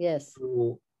yes,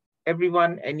 to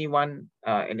everyone, anyone,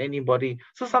 and anybody.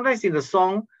 So sometimes in the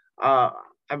song,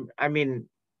 I mean,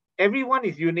 everyone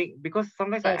is unique because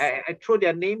sometimes Yes. I throw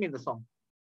their name in the song.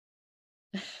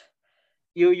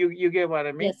 You get what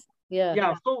I mean? Yes. Yeah.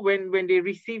 Yeah. So when they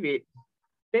receive it,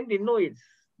 then they know it's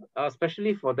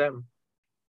especially for them.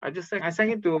 I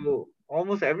sang it to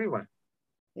almost everyone.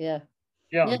 Yeah.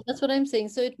 Yeah. Yeah, that's what I'm saying.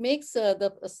 So it makes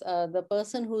the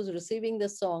person who's receiving the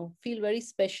song feel very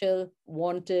special,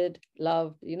 wanted,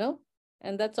 loved,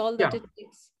 and that's all that Yeah. it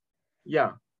takes.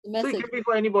 Yeah. The So it message. can be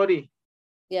for anybody.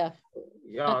 Yeah.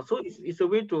 Yeah. So it's a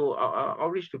way to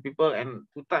outreach to people and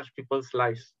to touch people's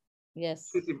lives. Yes.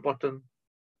 It's important.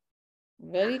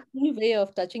 Very cool way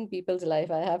of touching people's life.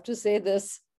 I have to say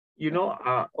this.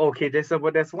 Okay,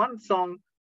 there's one song.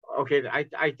 Okay,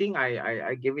 I think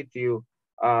I gave it to you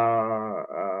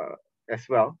as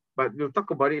well, but we'll talk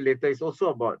about it later. It's also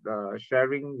about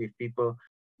sharing with people.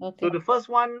 So Okay. the first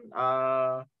one,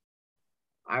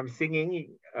 I'm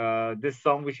singing this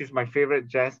song, which is my favorite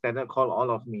jazz standard called All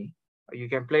of Me. You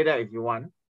can play that if you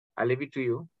want. I leave it to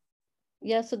you.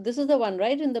 Yeah. So this is the one,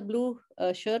 right? In the blue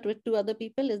shirt with two other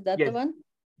people. Is that the Yes, one?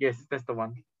 yes, that's the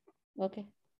one. Okay.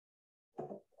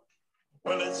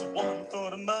 Well, it's one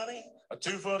for the money, a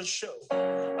two for the show.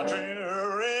 I turn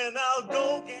her in, I'll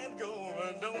go, can't go,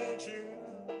 but don't you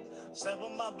step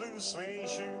on my blue suede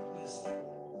shoes.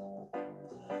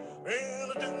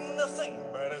 Well, I do nothing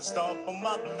but stop on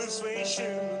my blue suede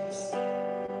shoes.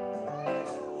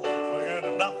 We're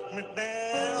gonna knock me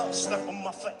down, step on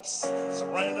my face,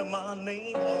 surrender my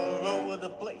name all over the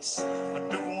place. I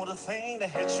do the thing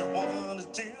that you want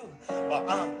to do, but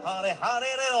I'm honey,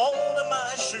 and hold in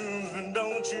my shoes, and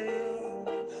don't you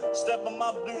step on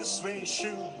my blue suede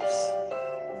shoes.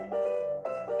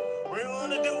 We're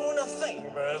gonna do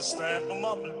nothing but step on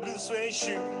my blue suede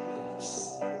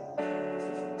shoes.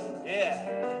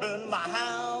 Yeah, burn my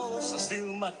house, I steal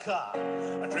my car,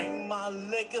 I drink my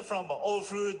liquor from an old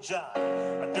fruit jar.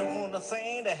 I do the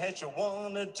thing that you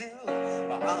wanna do,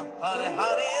 but honey,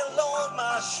 load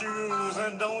my shoes,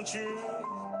 and don't you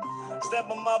step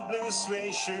on my blue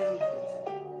suede shoe.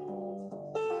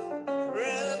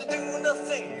 Really do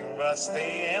nothing but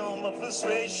stay on my blue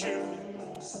suede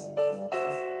shoes.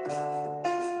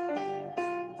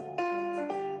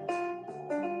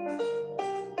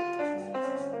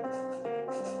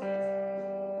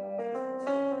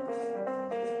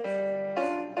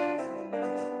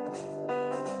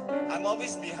 I'm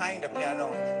always behind the piano.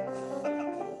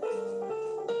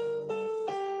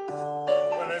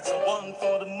 Well, it's a one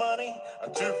for the money, a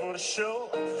two for the show,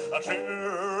 a three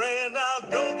and I'll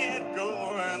go get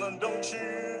going, and don't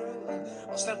you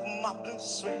step on my blue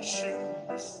suede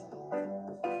shoes.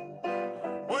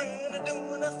 When I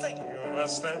do nothing, I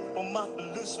step on my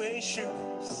blue suede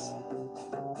shoes.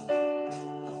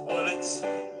 Well, it's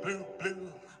blue,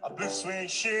 a blue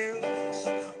suede shoes.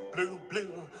 Blue,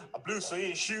 a blue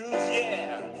suede shoes,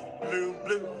 yeah. Blue,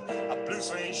 a blue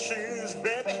suede shoes,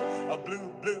 baby. A blue,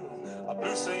 a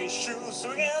blue suede shoes. So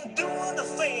we can't do the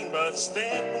thing but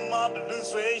step on my blue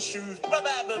suede shoes.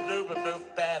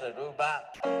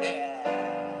 Yeah.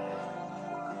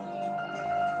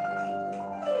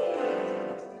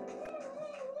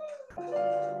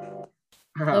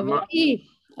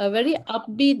 A very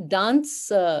upbeat dance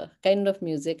kind of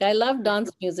music. I love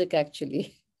dance music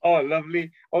actually. Oh,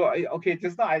 lovely. Oh, okay.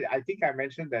 Just now, I think I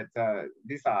mentioned that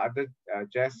these are other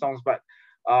jazz songs, but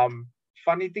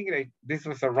funny thing, like this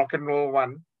was a rock and roll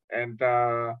one, and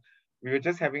we were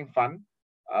just having fun.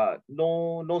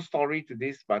 No story to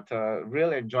this, but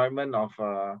real enjoyment of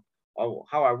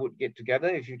how I would get together.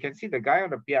 If you can see the guy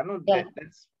on the piano, Yeah.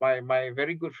 that's my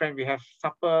very good friend. We have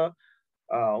supper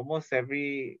almost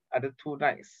every other 2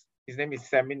 nights. His name is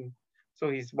Samin.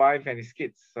 So his wife and his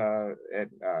kids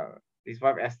and his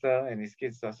wife Esther and his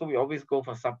kids. So we always go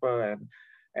for supper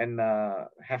and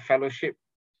have fellowship,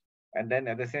 and then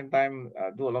at the same time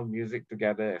do a lot of music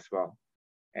together as well.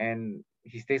 And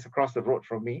he stays across the road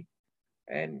from me,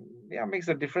 and yeah, makes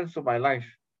a difference to my life.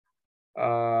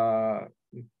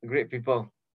 Great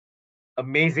people,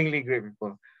 amazingly great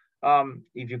people.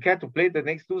 If you care to play the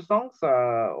next two songs,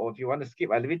 or if you want to skip,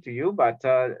 I'll leave it to you. But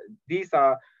these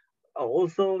are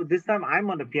also, this time I'm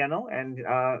on the piano, and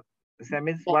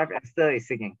Samin's wife Esther is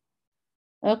singing.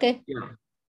 Okay. Yeah.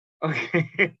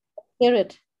 Okay. Hear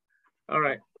it. All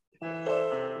right.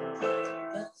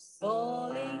 The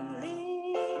falling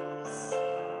leaves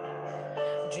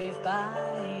drift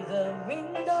by the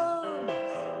window.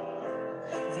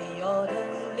 The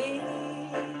autumn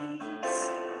leaves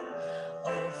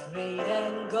of red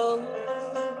and gold.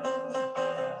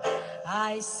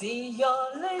 I see your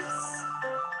lips,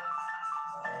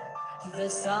 the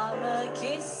summer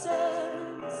kisses,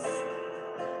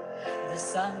 the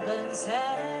sunburned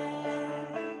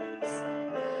sand,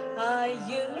 I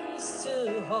used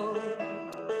to hold.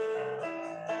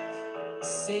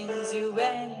 Since you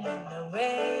went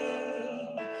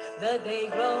away, the day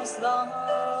grows long,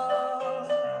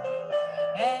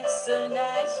 and soon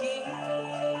I hear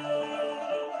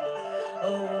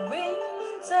a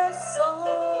winter song.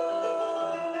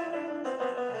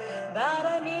 But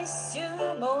I miss you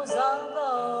most of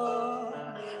all,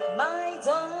 my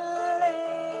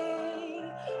darling,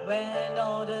 when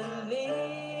all the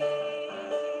leaves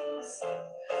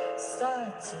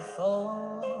start to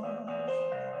fall.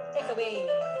 Take away.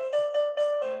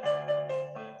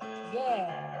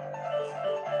 Yeah.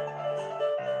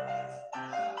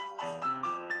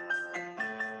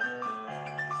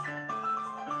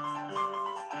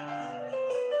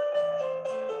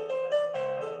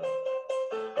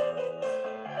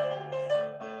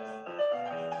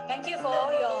 Thank you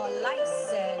for your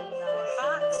likes and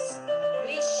hearts.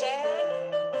 Please share.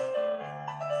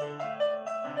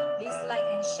 Please like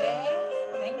and share.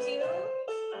 Thank you.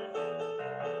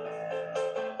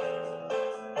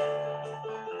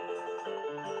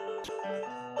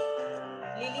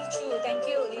 Lily Chu, thank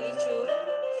you, Lily Chu.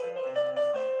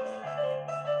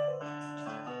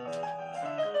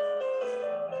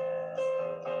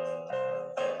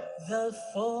 The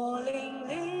falling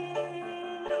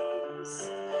leaves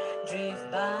drift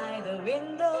by the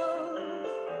window.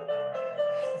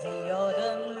 The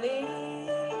autumn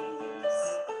leaves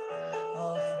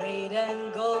of red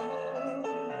and gold.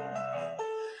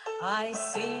 I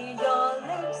see your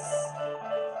lips,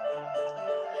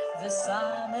 the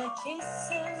summer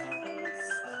kisses,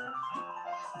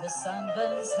 the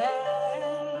sunburned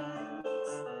hands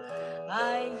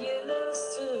I used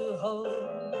to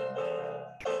hold.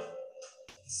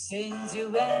 Since you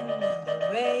went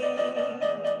away,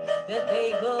 the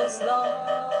day goes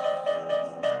long,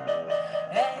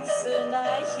 and soon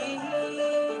I hear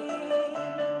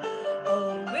a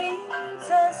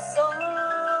winter song.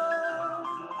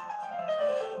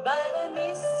 But I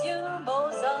miss you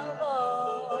most of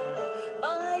all,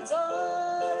 my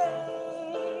darling,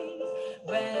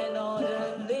 when all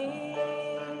the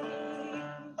leaves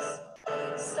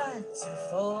start to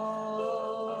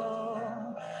fall,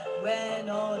 when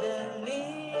all the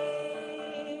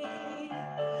leaves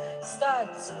start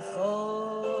to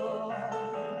fall,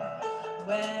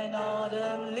 when all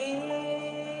the leaves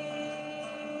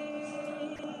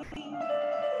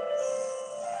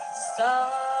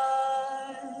start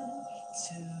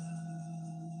to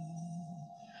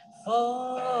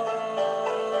fall.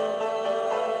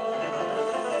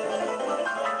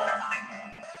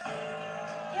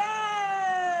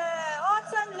 Yeah,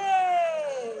 autumn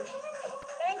leaves.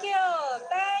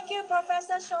 Thank you,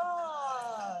 Professor Sean.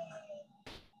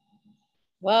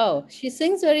 Wow, she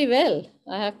sings very well,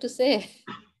 I have to say.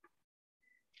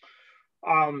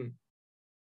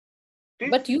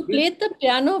 But you played the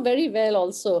piano very well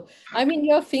also. I mean,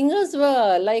 your fingers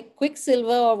were like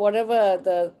quicksilver or whatever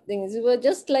the things. You were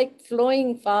just like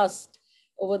flowing fast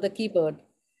over the keyboard.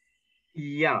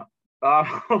 Yeah.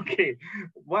 Okay.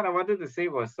 What I wanted to say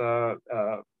was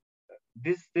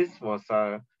this was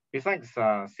besides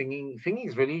singing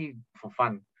is really for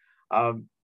fun.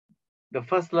 The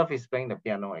first love is playing the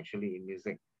piano actually in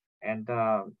music, and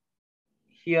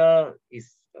here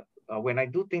is when I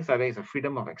do things like that, it's a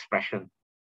freedom of expression.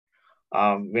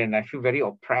 When I feel very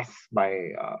oppressed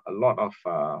by a lot of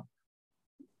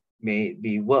may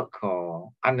be work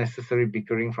or unnecessary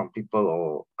bickering from people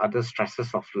or other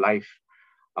stresses of life,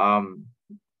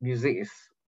 music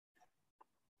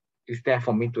is there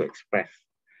for me to express.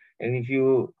 And if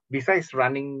you, besides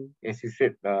running, as you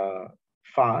said,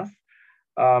 fast,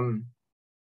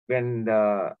 when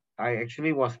I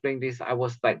actually was playing this, I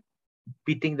was like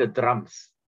beating the drums.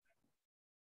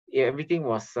 Everything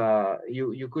was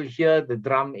you could hear the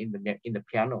drum in the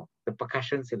piano, the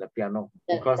percussions in the piano,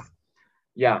 because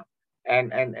yeah,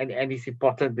 and it's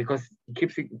important because it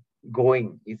keeps it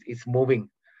going. It's moving,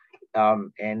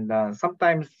 and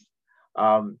sometimes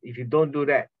if you don't do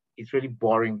that, it's really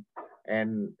boring,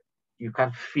 and you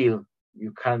can't feel,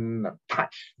 you can't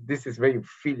touch. This is where you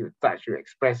feel, you touch, you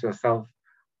express yourself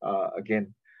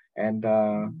again. And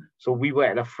so we were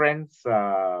at a friend's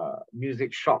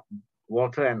music shop,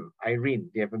 Walter and Irene.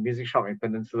 They have a music shop in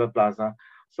Peninsula Plaza.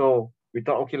 So we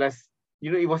thought, okay, let's,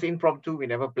 it was impromptu. We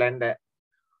never planned that.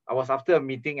 I was after a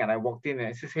meeting and I walked in and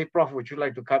I said, hey, Prof, would you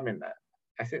like to come in?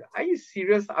 I said, are you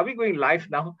serious? Are we going live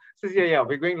now? He says, yeah,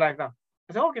 we're going live now.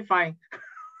 I said, okay, fine.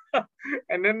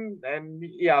 and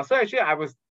so actually I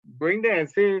was going there and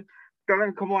say,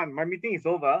 come on, my meeting is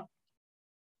over.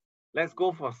 Let's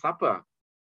go for supper.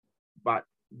 But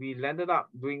we landed up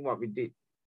doing what we did.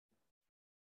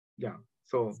 Yeah,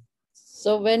 so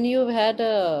So when you've had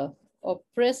a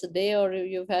oppressed day or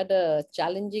you've had a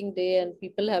challenging day and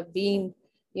people have been,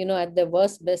 at their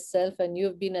worst best self and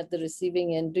you've been at the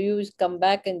receiving end, do you come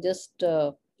back and just,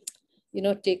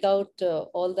 take out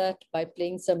all that by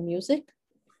playing some music?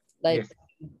 Like, Yes.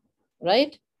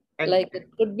 right? And Like it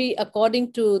could be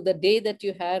according to the day that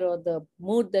you had or the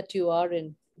mood that you are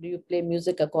in. Do you play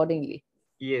music accordingly?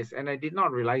 yes, and I did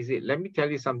not realize it. Let me tell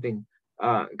you something.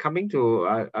 Coming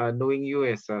to knowing you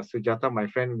as Sujata, my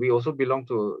friend, we also belong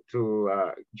to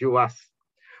JUAS.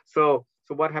 So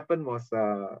what happened was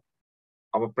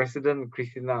our president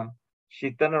Christina,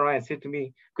 she turned around and said to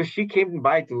me, because she came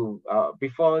by to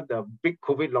before the big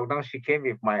COVID lockdown, she came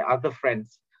with my other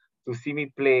friends to see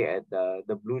me play at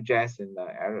the Blue Jazz in the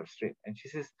Arab Street, and she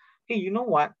says, "Hey, you know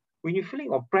what? When you're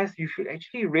feeling oppressed, you should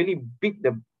actually really beat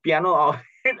the piano out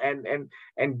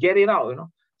and get it out, you know."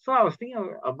 So I was thinking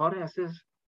about it. I says,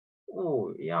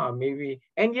 "Oh yeah, maybe."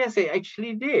 And yes, I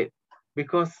actually did,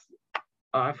 because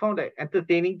I found that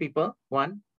entertaining people,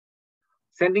 one,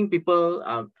 sending people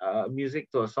music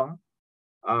to a song,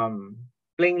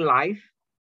 playing live,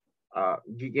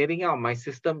 getting out of my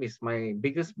system is my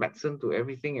biggest medicine to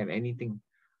everything and anything.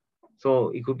 So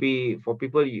it could be for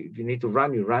people, you need to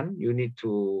run, you run, you need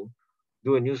to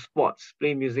do a new sports,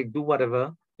 play music, do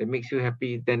whatever that makes you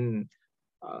happy, then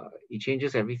it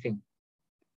changes everything.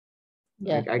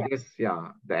 Yeah, I guess,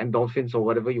 yeah, the endorphins or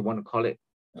whatever you want to call it.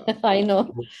 I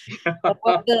know.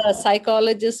 What the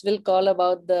psychologists will call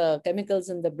about the chemicals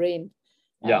in the brain.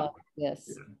 Yeah. Yes.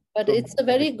 But So, it's a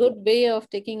very good way of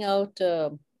taking out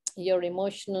your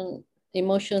emotions,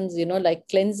 like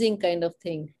cleansing kind of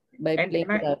thing by and playing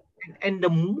and, I, that. and the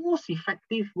most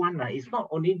effective one is not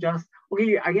only just,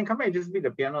 okay, I can come and just beat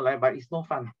the piano live, but it's no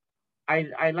fun.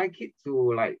 I like it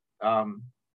to like,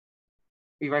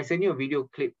 if I send you a video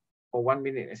clip for 1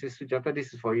 minute, I say, Sujata,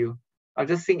 this is for you. I'll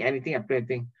just sing anything and play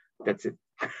anything. That's it.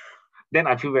 Then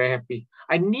I feel very happy.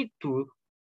 I need to,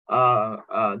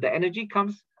 the energy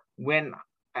comes when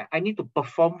I need to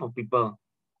perform for people.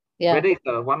 Yeah. Whether it's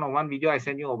a one-on-one video I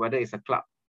send you or whether it's a club,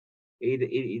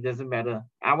 it doesn't matter.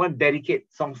 I want to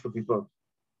dedicate songs to people.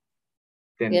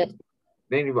 Then, Yeah.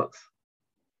 then it works.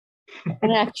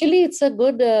 And actually, it's a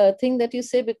good thing that you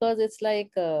say, because it's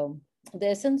like the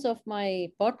essence of my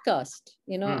podcast.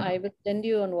 I will send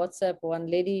you on WhatsApp one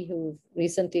lady who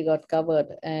recently got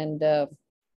covered, and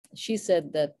she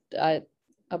said that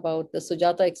about the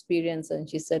Sujata experience, and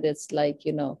she said it's like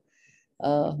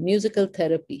musical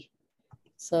therapy.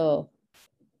 So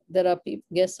there are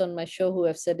guests on my show who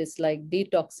have said it's like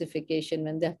detoxification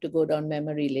when they have to go down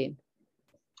memory lane.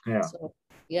 Yeah. So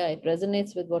yeah, it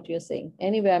resonates with what you're saying.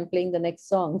 Anyway, I'm playing the next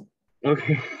song.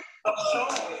 Okay.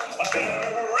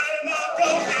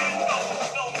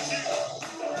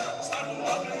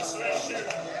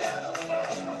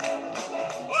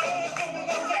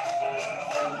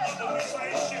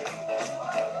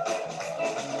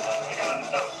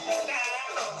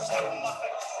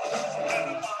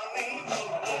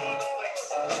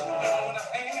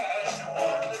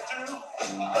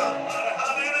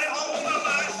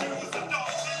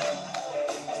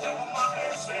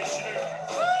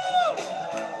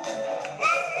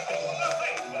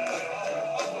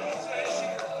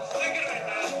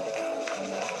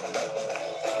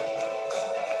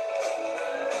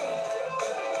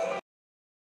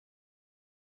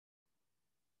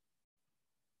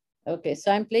 Okay,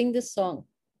 so I'm playing this song.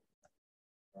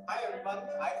 Hi everyone,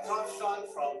 I'm Sean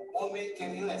from Homemade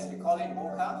Kenil, as we call it,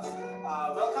 Mocha.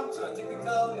 Welcome to a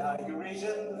typical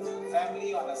Eurasian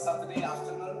family on a Saturday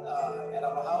afternoon at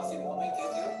our house in Homemade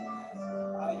Kenil.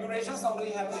 Eurasians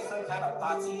normally have different kind of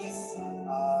parties,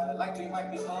 like to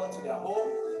invite people to their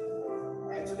home.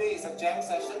 And today is a jam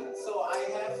session, so I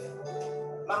have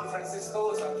Mark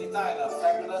Francisco on guitar and a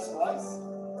fabulous voice.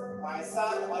 My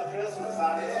son, Professor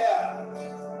Rozario.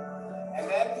 And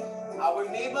then our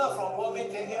neighbor from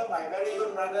Warwick can hear my very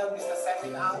good brother, Mr.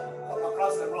 Samin Ang, from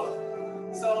across the road.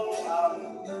 So,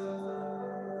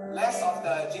 less of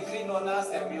the jingly nonas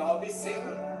that we always sing.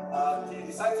 He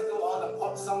decided to do all the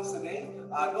pop songs today.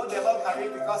 No devil curry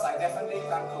because I definitely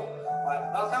can't cook.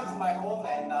 But welcome to my home,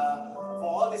 and for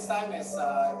all this time, as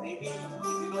maybe if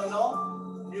you don't know,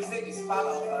 music is part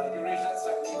of Eurasian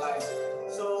family life.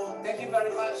 So thank you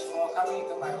very much for coming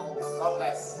to my home. God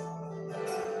bless.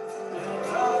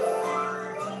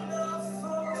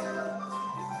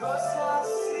 Because I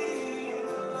see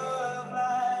the love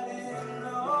light in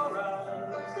your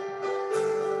eyes,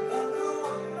 and the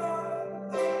wonder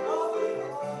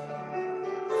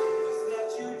is that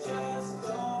you just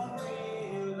don't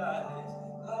realize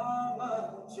how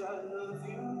much I love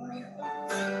you.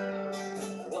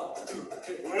 1, 2,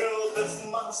 3. Well, this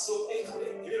month so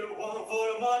angry. You want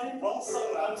for the money, wrong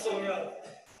song. I'm so young.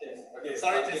 Okay,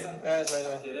 sorry, Jason. That's right.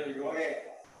 Okay, there we go. Okay.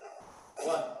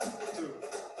 1, 2,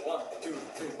 1, 2,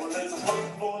 3. Well, let's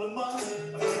work for the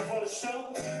money, work for the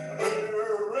show.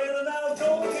 We're ready now,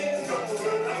 don't get go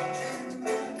without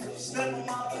you. Step on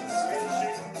my shoes.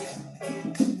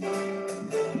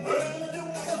 We're gonna do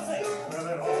the thing, we're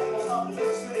at home on the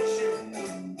station.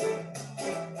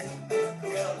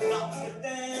 Gonna knock it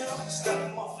down, step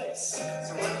in my face.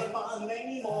 Surrounded my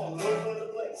name all over the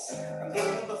place. I'm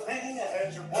doing the thing I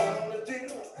heard you want to do.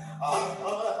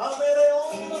 I'm ready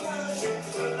on my shoes,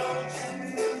 but don't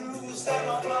you step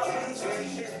on my shoes.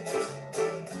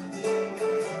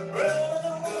 We're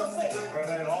gonna do the thing, we're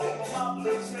at home on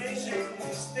my station.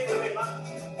 Stick with me, man.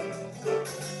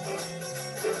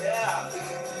 Yeah.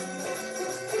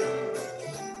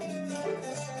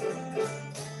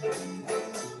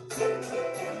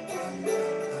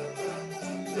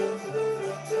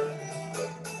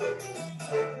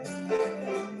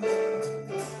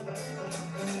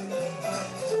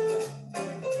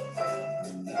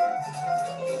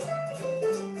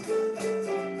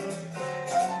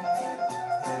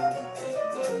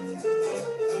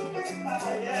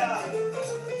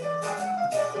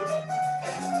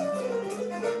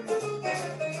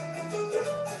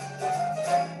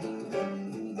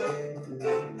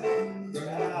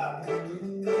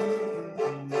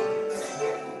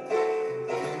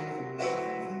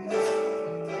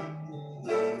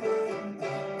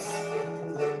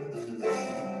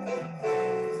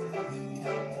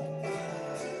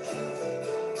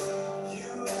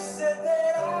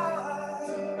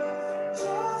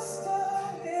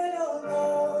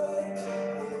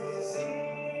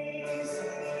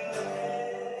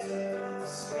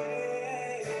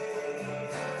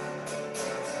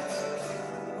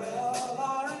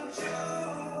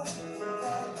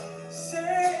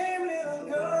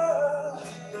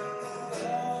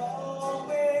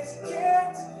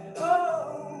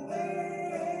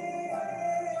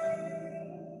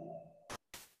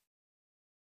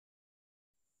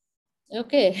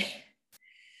 Okay.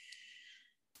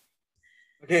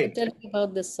 Okay. So tell me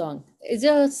about this song. Is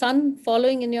your son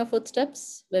following in your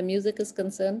footsteps where music is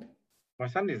concerned? My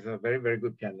son is a very, very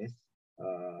good pianist.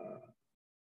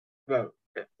 Well,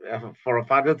 for a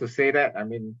father to say that, I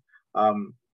mean,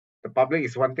 the public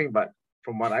is one thing, but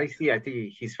from what I see, I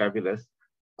think he's fabulous.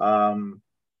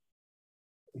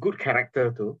 Good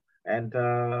character too. And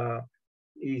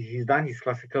he's done his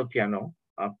classical piano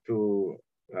up to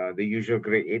the usual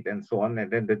grade 8 and so on. And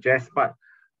then the jazz part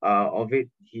of it,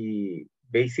 he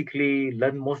basically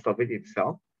learned most of it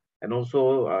himself, and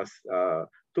also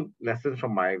took lessons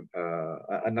from my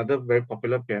another very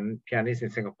popular pianist in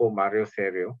Singapore, Mario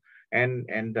Serio.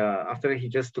 And after that, he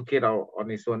just took it out on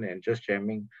his own and just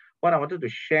jamming. What I wanted to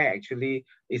share actually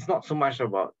is not so much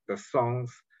about the songs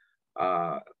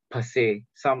per se.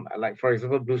 Some, like for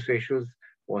example, Blue Suede Shoes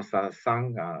was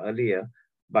sung earlier,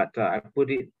 but I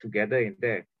put it together in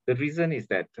there. The reason is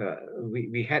that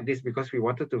we had this because we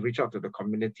wanted to reach out to the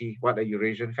community, what a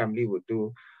Eurasian family would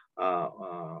do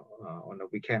on a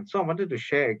weekend. So I wanted to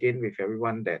share again with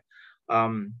everyone that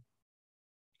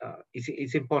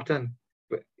it's important.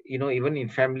 You know, even in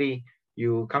family,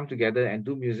 you come together and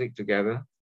do music together.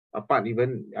 Apart,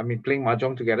 even, I mean, playing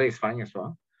mahjong together is fine as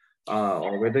well.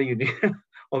 Or whether you need,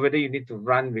 or whether you need to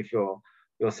run with your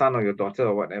son or your daughter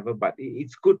or whatever. But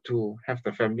it's good to have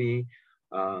the family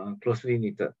closely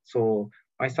knitted. So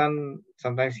my son,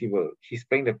 sometimes he's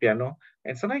playing the piano,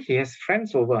 and sometimes he has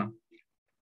friends over.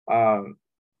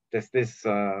 There's this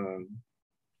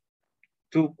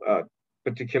two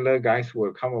particular guys who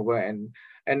will come over, and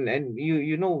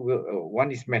you know,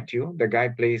 one is Matthew. The guy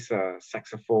plays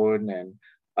saxophone and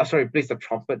plays the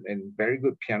trumpet and very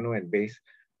good piano and bass.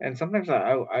 And sometimes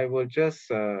I will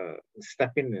just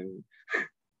step in and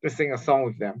just sing a song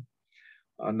with them.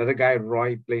 Another guy,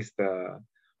 Roy, plays the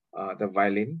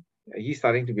violin. He's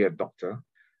starting to be a doctor.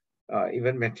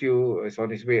 Even Matthew is on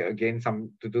his way again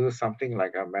to do something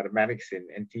like mathematics in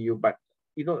NTU. But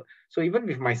you know, so even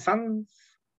with my son's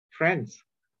friends,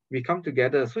 we come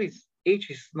together. So age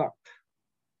is not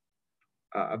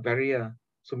a barrier.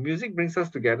 So music brings us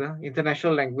together.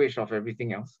 International language of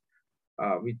everything else.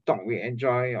 We talk, we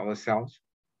enjoy ourselves.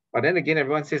 But then again,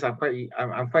 everyone says I'm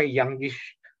quite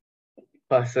youngish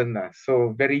person,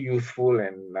 so very youthful,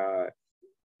 and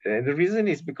the reason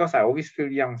is because I always feel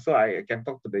young, so I can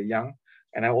talk to the young,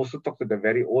 and I also talk to the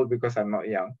very old because I'm not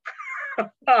young.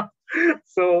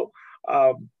 So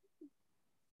I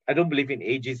don't believe in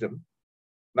ageism,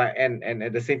 but and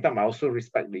at the same time I also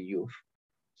respect the youth.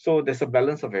 So there's a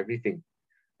balance of everything,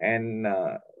 and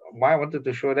why I wanted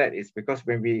to show that is because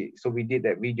when we did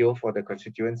that video for the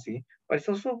constituency, but it's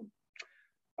also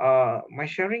my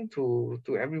sharing to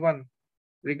everyone,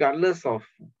 regardless of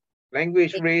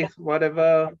language, race,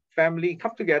 whatever, family,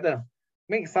 come together,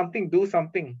 make something, do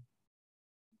something,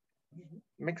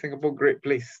 make Singapore a great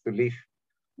place to live,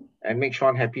 and make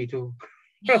Sean happy too.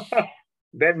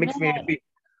 That makes me happy.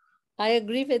 I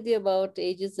agree with you about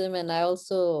ageism, and I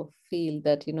also feel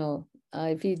that,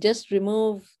 if we just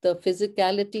remove the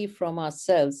physicality from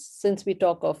ourselves, since we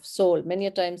talk of soul, many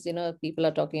a times, people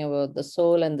are talking about the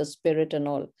soul and the spirit and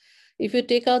all. If you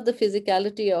take out the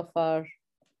physicality of our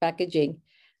packaging,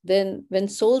 then when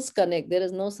souls connect, there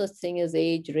is no such thing as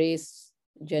age, race,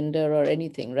 gender, or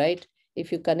anything, right?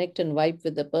 If you connect and vibe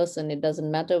with the person, it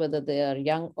doesn't matter whether they are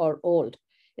young or old.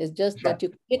 It's just that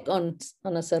you click on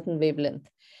a certain wavelength.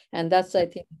 And that's, I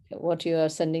think, what you are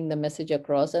sending the message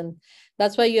across. And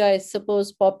that's why you are, I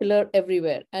suppose, popular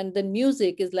everywhere. And the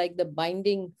music is like the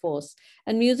binding force.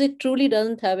 And music truly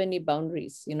doesn't have any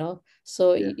boundaries,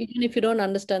 So even if you don't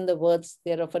understand the words,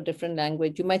 they're of a different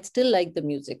language, you might still like the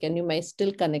music and you might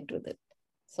still connect with it.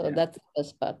 So that's the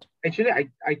best part. Actually,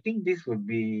 I think this would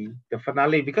be the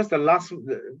finale, because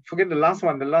forget the last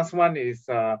one. The last one is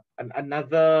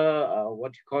another,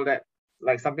 what you call that?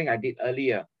 Like something I did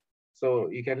earlier. So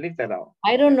you can leave that out.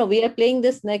 I don't know. We are playing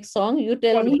this next song. You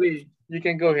tell me. Please, you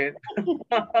can go ahead.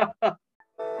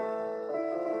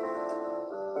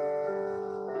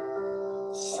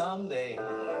 Someday,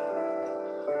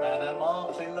 when I'm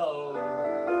awfully low,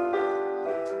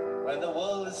 when the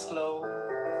world is slow,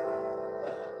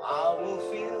 I will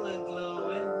feel it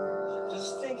glowing,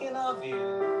 just thinking of you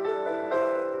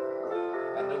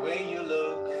and the way you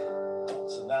look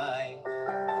tonight.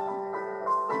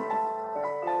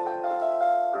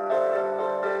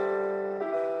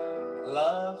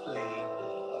 Lovely,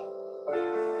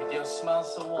 with your smile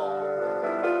so warm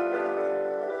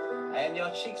and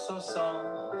your cheeks so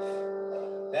soft,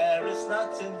 there is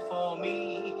nothing for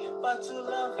me but to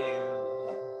love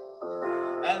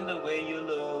you and the way you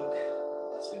look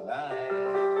tonight.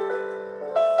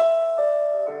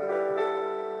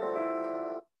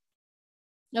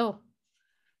 Oh,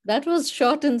 that was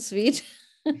short and sweet.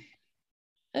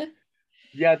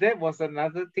 Yeah, that was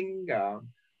another thing.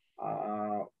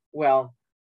 Well,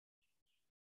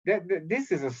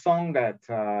 this is a song that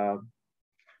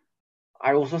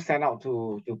I also send out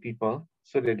to people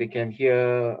so that they can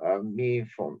hear me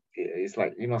from. It's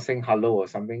like, saying hello or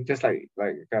something, just like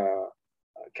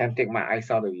can't take my eyes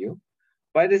out of you.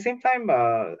 But at the same time,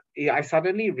 I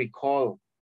suddenly recall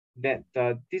that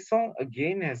this song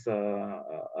again has a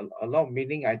lot of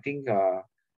meaning. I think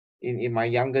in my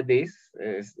younger days,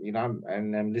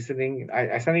 I'm listening.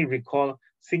 I suddenly recall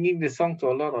singing this song to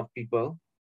a lot of people,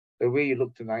 The Way You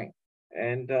Look Tonight,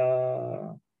 and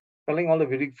telling all the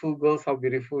beautiful girls how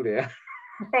beautiful they are.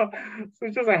 So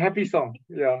it's just a happy song.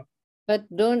 Yeah. But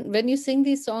when you sing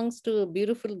these songs to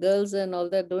beautiful girls and all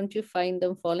that, don't you find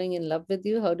them falling in love with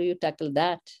you? How do you tackle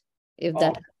that? If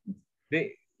that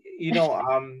they,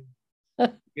 when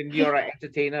you're an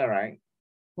entertainer, right?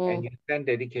 And you send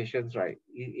dedications, right?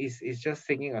 It's just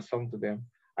singing a song to them.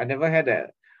 I never had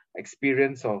that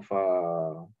experience of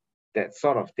that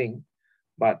sort of thing.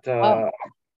 But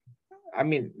I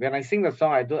mean, when I sing the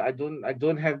song, I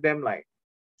don't have them like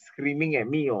screaming at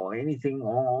me or anything,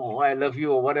 oh, I love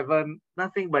you or whatever,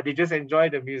 nothing, but they just enjoy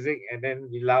the music and then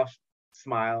we laugh,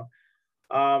 smile.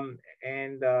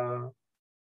 And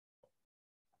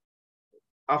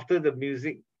after the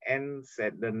music ends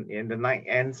and the night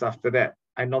ends after that,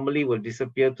 I normally will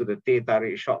disappear to the teh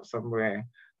tarik shop somewhere,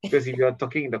 because if you're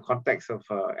talking in the context of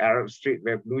Arab Street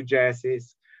where blue jazz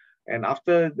is, and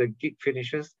after the gig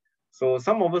finishes, so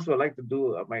some of us would like to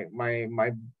do my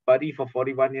buddy for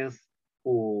 41 years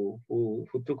who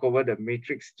took over the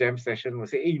Matrix Jam session will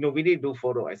say, hey, we need to do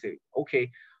photo. I say,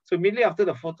 okay. So immediately after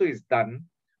the photo is done,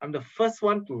 I'm the first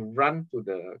one to run to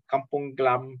the Kampung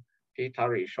Glam teh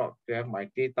tarik shop to have my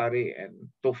teh tarik and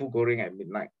tofu goreng at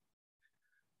midnight.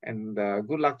 And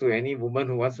good luck to any woman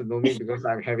who wants to know me because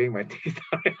I'm having my teh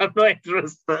tarik. I'm not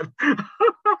interested.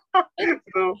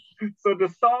 So the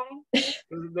song,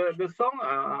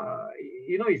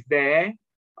 is there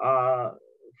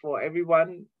for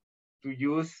everyone to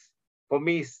use. For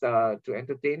me, it's to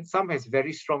entertain. Some has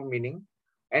very strong meaning,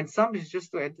 and some is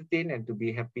just to entertain and to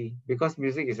be happy, because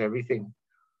music is everything.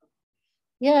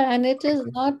 Yeah, and it is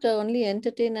not only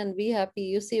entertain and be happy.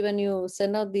 You see, when you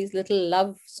send out these little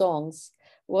love songs,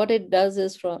 what it does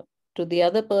is to the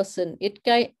other person, it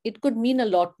could mean a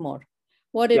lot more.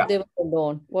 What if they were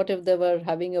alone? What if they were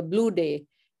having a blue day?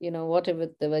 What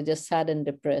if they were just sad and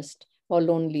depressed or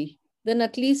lonely? then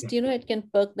at least, it can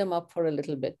perk them up for a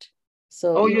little bit.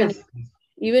 So Oh, yes.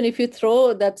 even if you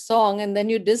throw that song and then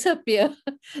you disappear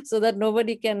so that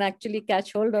nobody can actually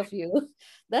catch hold of you,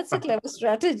 that's a clever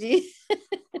strategy.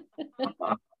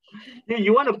 Yeah,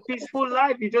 you want a peaceful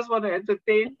life. You just want to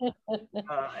entertain.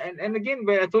 And again,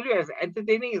 where I told you, as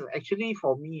entertaining is actually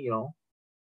for me,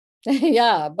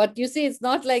 Yeah, but you see, it's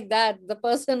not like that. The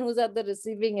person who's at the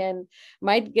receiving end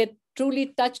might get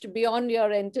truly touched beyond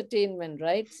your entertainment,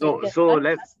 right? So it can so touch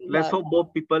let's love. hope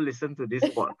both people listen to this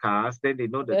podcast. Then they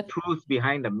know the truth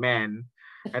behind the man,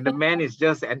 and the man is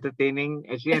just entertaining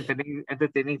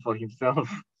for himself.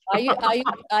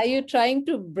 Are you trying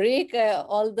to break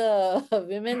all the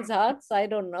women's hearts? I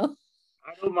don't know.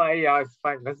 I don't mind. Yeah, it's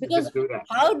fine. Let's Because just do that.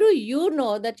 how do you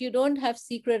know that you don't have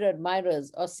secret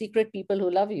admirers or secret people who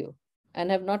love you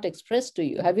and have not expressed to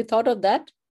you? Have you thought of that?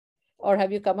 Or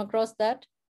have you come across that?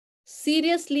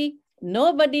 Seriously,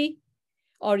 nobody,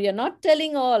 or you're not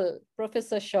telling all,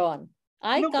 Professor Sean.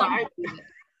 I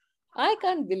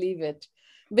can't believe it.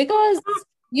 Because,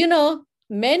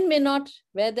 men may not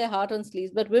wear their heart on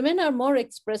sleeves, but women are more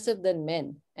expressive than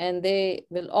men, and they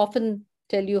will often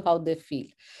tell you how they feel.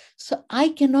 So I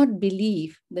cannot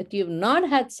believe that you've not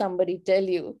had somebody tell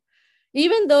you,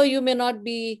 even though you may not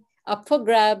be up for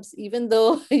grabs, even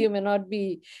though you may not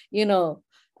be,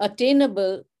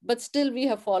 attainable, but still we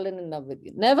have fallen in love with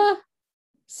you. Never?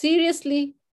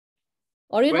 Seriously?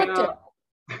 Or you're not telling?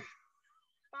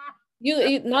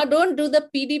 You now don't do the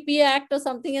PDP Act or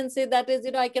something and say that is,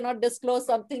 I cannot disclose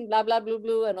something, blah, blah, blue,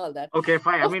 blue, and all that. Okay,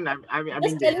 fine.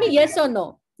 Just tell me yes or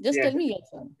no. Just tell me yes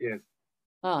or no.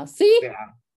 Yes. See? Yeah.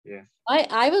 Yes.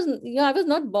 I was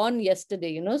not born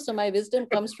yesterday, so my wisdom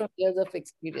comes from years of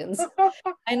experience.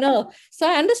 I know. So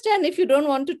I understand if you don't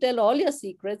want to tell all your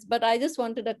secrets, but I just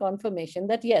wanted a confirmation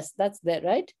that yes, that's there,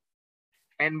 right?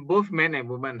 And both men and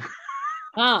women.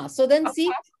 So then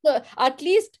see, so at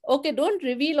least, okay, don't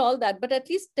reveal all that, but at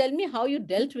least tell me how you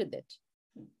dealt with it.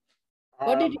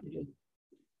 What did you do?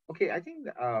 Okay, I think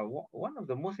one of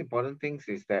the most important things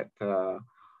is that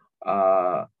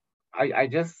I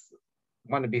just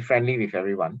want to be friendly with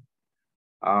everyone.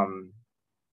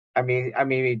 I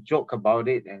may joke about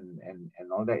it and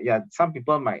all that. Yeah, some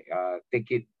people might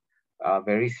take it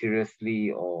very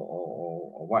seriously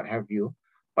or what have you.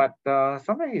 But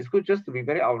sometimes it's good just to be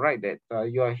very outright that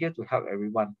you are here to help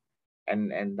everyone,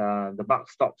 and the buck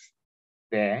stops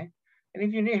there. And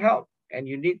if you need help and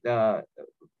you need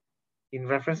in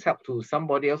reference help to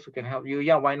somebody else who can help you,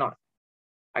 yeah, why not?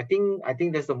 I think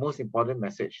that's the most important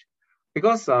message,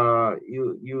 because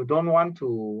you don't want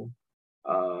to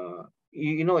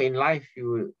in life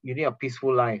you need a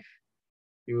peaceful life.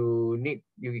 You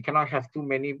cannot have too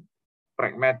many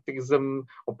pragmatism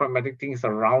or pragmatic things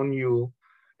around you,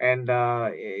 and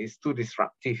it's too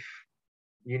disruptive.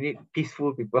 You need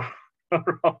peaceful people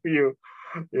around you.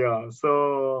 Yeah,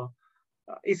 so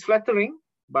it's flattering,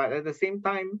 but at the same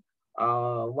time,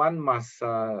 one must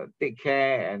take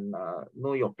care and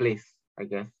know your place, I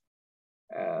guess,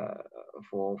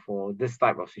 for this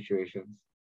type of situations.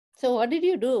 So what did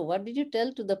you do? What did you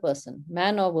tell to the person,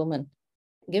 man or woman?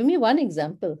 Give me one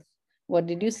example. What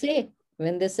did you say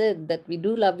when they said that we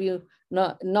do love you,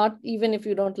 not even if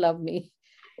you don't love me?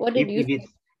 What did you say?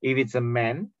 If it's a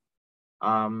man,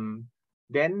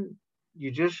 then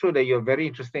you just show that you're very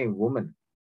interested in women,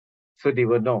 so they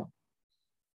will know.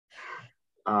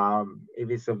 If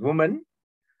it's a woman,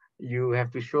 you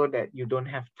have to show that you don't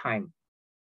have time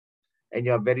and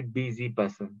you're a very busy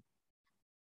person.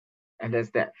 And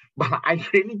that's that. But I'm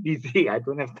really busy. I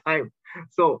don't have time.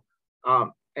 So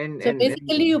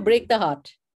basically you break the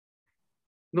heart.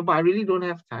 No, but I really don't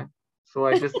have time. So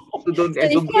I just don't.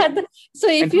 So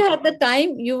if you had the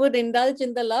time, you would indulge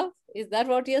in the love. Is that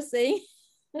what you're saying?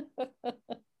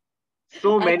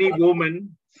 So many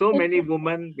women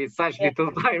with such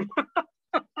little time.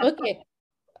 Okay.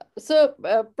 So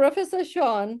Professor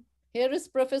Sean, here is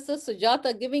Professor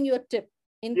Sujata giving you a tip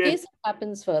in case it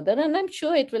happens further. And I'm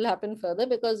sure it will happen further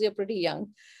because you're pretty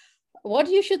young. What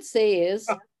you should say is,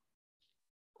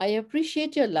 I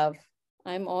appreciate your love.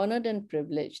 I'm honored and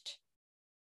privileged.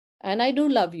 And I do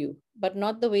love you, but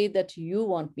not the way that you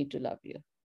want me to love you.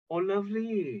 Oh,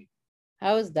 lovely.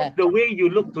 How is that? The way you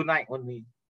look tonight only.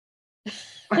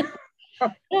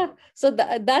 Yeah. So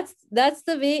that's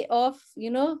the way of,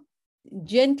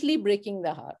 gently breaking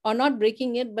the heart, or not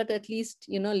breaking it, but at least,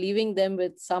 leaving them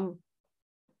with some,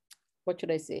 what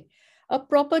should I say, a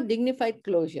proper dignified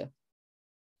closure.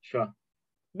 Sure.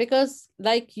 Because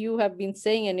like you have been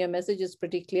saying, and your message is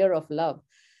pretty clear of love,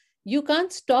 you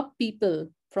can't stop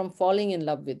people from falling in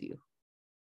love with you.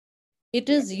 It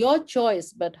is your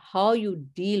choice, but how you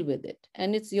deal with it.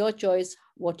 And it's your choice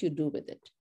what you do with it.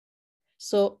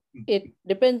 So it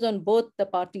depends on both the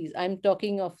parties. I'm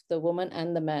talking of the woman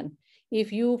and the man.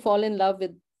 If you fall in love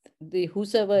with the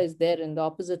whosoever is there in the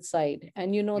opposite side,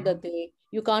 and you know that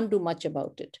you can't do much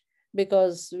about it,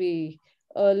 because we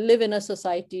live in a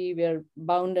society, we are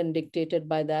bound and dictated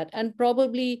by that. And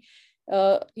probably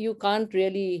you can't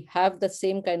really have the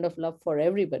same kind of love for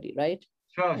everybody, right?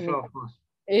 Sure, sure, of course.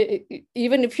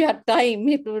 Even if you had time,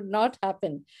 it would not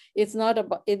happen. It's not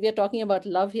about, if we're talking about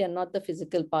love here, not the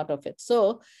physical part of it.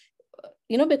 So,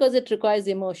 because it requires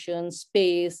emotion,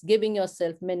 space, giving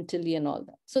yourself mentally and all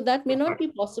that. So that may not be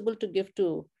possible to give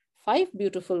to 5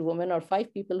 beautiful women or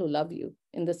 5 people who love you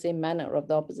in the same manner of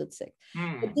the opposite sex.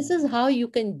 But this is how you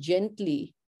can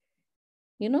gently,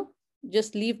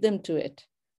 just leave them to it.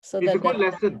 So it's a good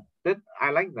lesson.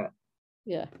 I like that.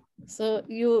 Yeah. So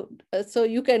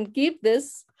you can keep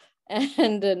this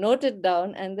and note it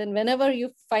down. And then whenever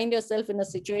you find yourself in a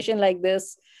situation like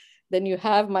this, then you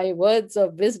have my words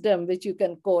of wisdom, which you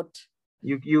can quote.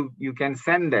 You can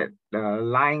send that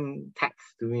line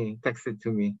text it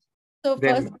to me. So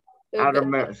then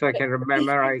first, so I can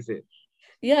memorize it.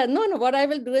 Yeah, no. What I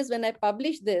will do is when I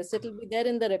publish this, it'll be there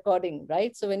in the recording,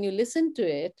 right? So when you listen to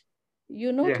it,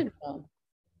 you note it down.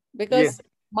 Because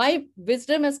my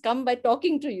wisdom has come by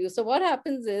talking to you. So what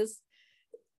happens is,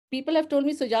 people have told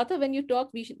me, Sujata, when you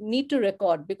talk, we need to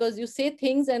record, because you say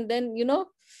things and then,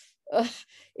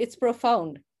 it's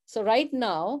profound. So right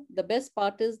now, the best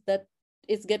part is that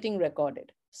it's getting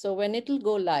recorded. So when it'll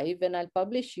go live, when I'll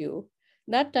publish you,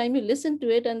 that time you listen to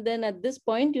it. And then at this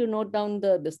point, you note down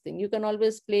this thing. You can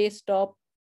always play, stop,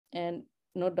 and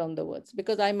note down the words,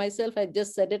 because I myself, I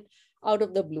just said it out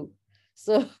of the blue.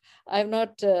 So I've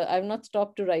not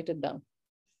stopped to write it down.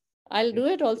 I'll do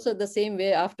it also the same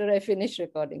way after I finish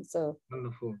recording. So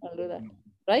wonderful. I'll do that.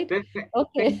 Right?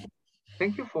 Okay.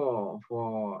 Thank you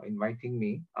for inviting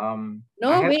me.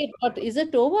 No, wait, but is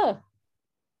it over?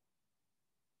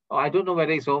 Oh, I don't know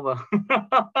whether it's over.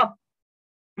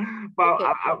 But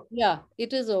okay. Yeah,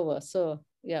 it is over. So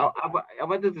yeah. I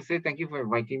wanted to say thank you for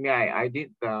inviting me. I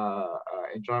did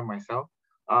enjoy myself.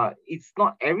 It's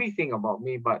not everything about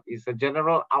me, but it's a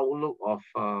general outlook of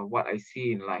what I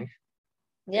see in life.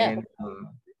 Yeah.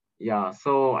 And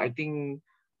so I think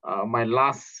my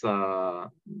last,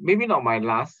 maybe not my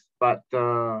last, but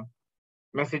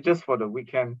messages for the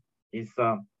weekend is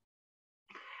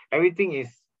everything is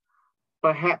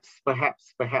perhaps,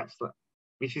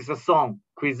 which is a song,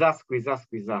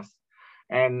 quizás.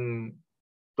 And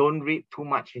don't read too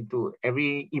much into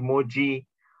every emoji,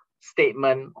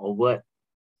 statement, or word.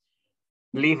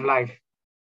 Live life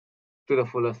to the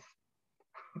fullest.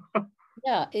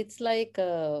 Yeah, it's like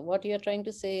what you're trying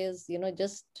to say is,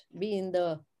 just be in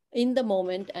the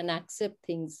moment and accept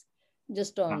things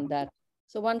just on that.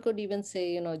 So one could even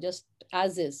say, just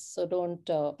as is. So don't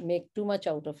make too much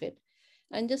out of it.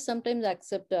 And just sometimes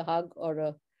accept a hug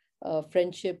or a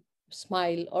friendship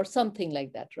smile or something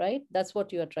like that, right? That's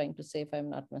what you are trying to say, if I'm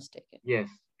not mistaken. Yes.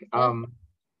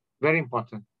 Very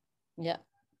important. Yeah.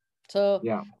 So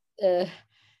yeah.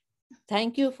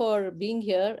 Thank you for being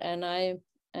here. And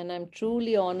I'm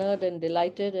truly honored and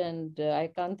delighted, and I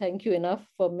can't thank you enough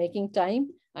for making time.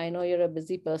 I know you're a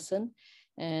busy person,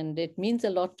 and it means a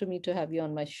lot to me to have you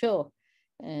on my show.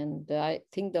 And I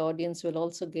think the audience will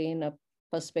also gain a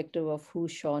perspective of who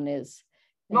Sean is.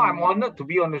 No, I'm honored to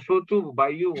be on the show too by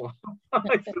you.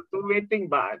 It's a two-way thing,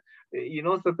 but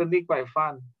certainly quite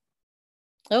fun.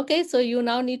 Okay, so you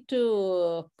now need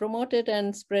to promote it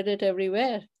and spread it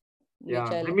everywhere. Yeah,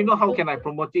 let me know how can I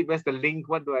promote it. Where's the link?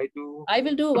 What do I do? I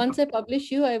will do. Once I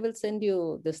publish you, I will send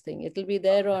you this thing. It'll be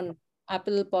there on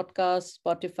Apple Podcasts,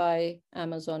 Spotify,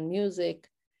 Amazon Music.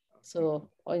 So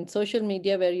on social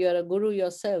media, where you are a guru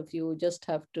yourself, you just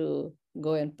have to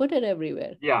go and put it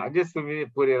everywhere. Yeah, just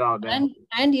put it out there.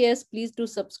 And yes, please do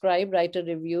subscribe, write a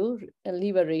review, and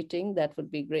leave a rating. That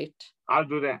would be great. I'll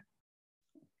do that.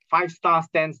 5 stars,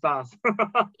 10 stars.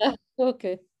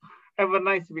 Okay. Have a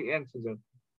nice weekend, Sujata.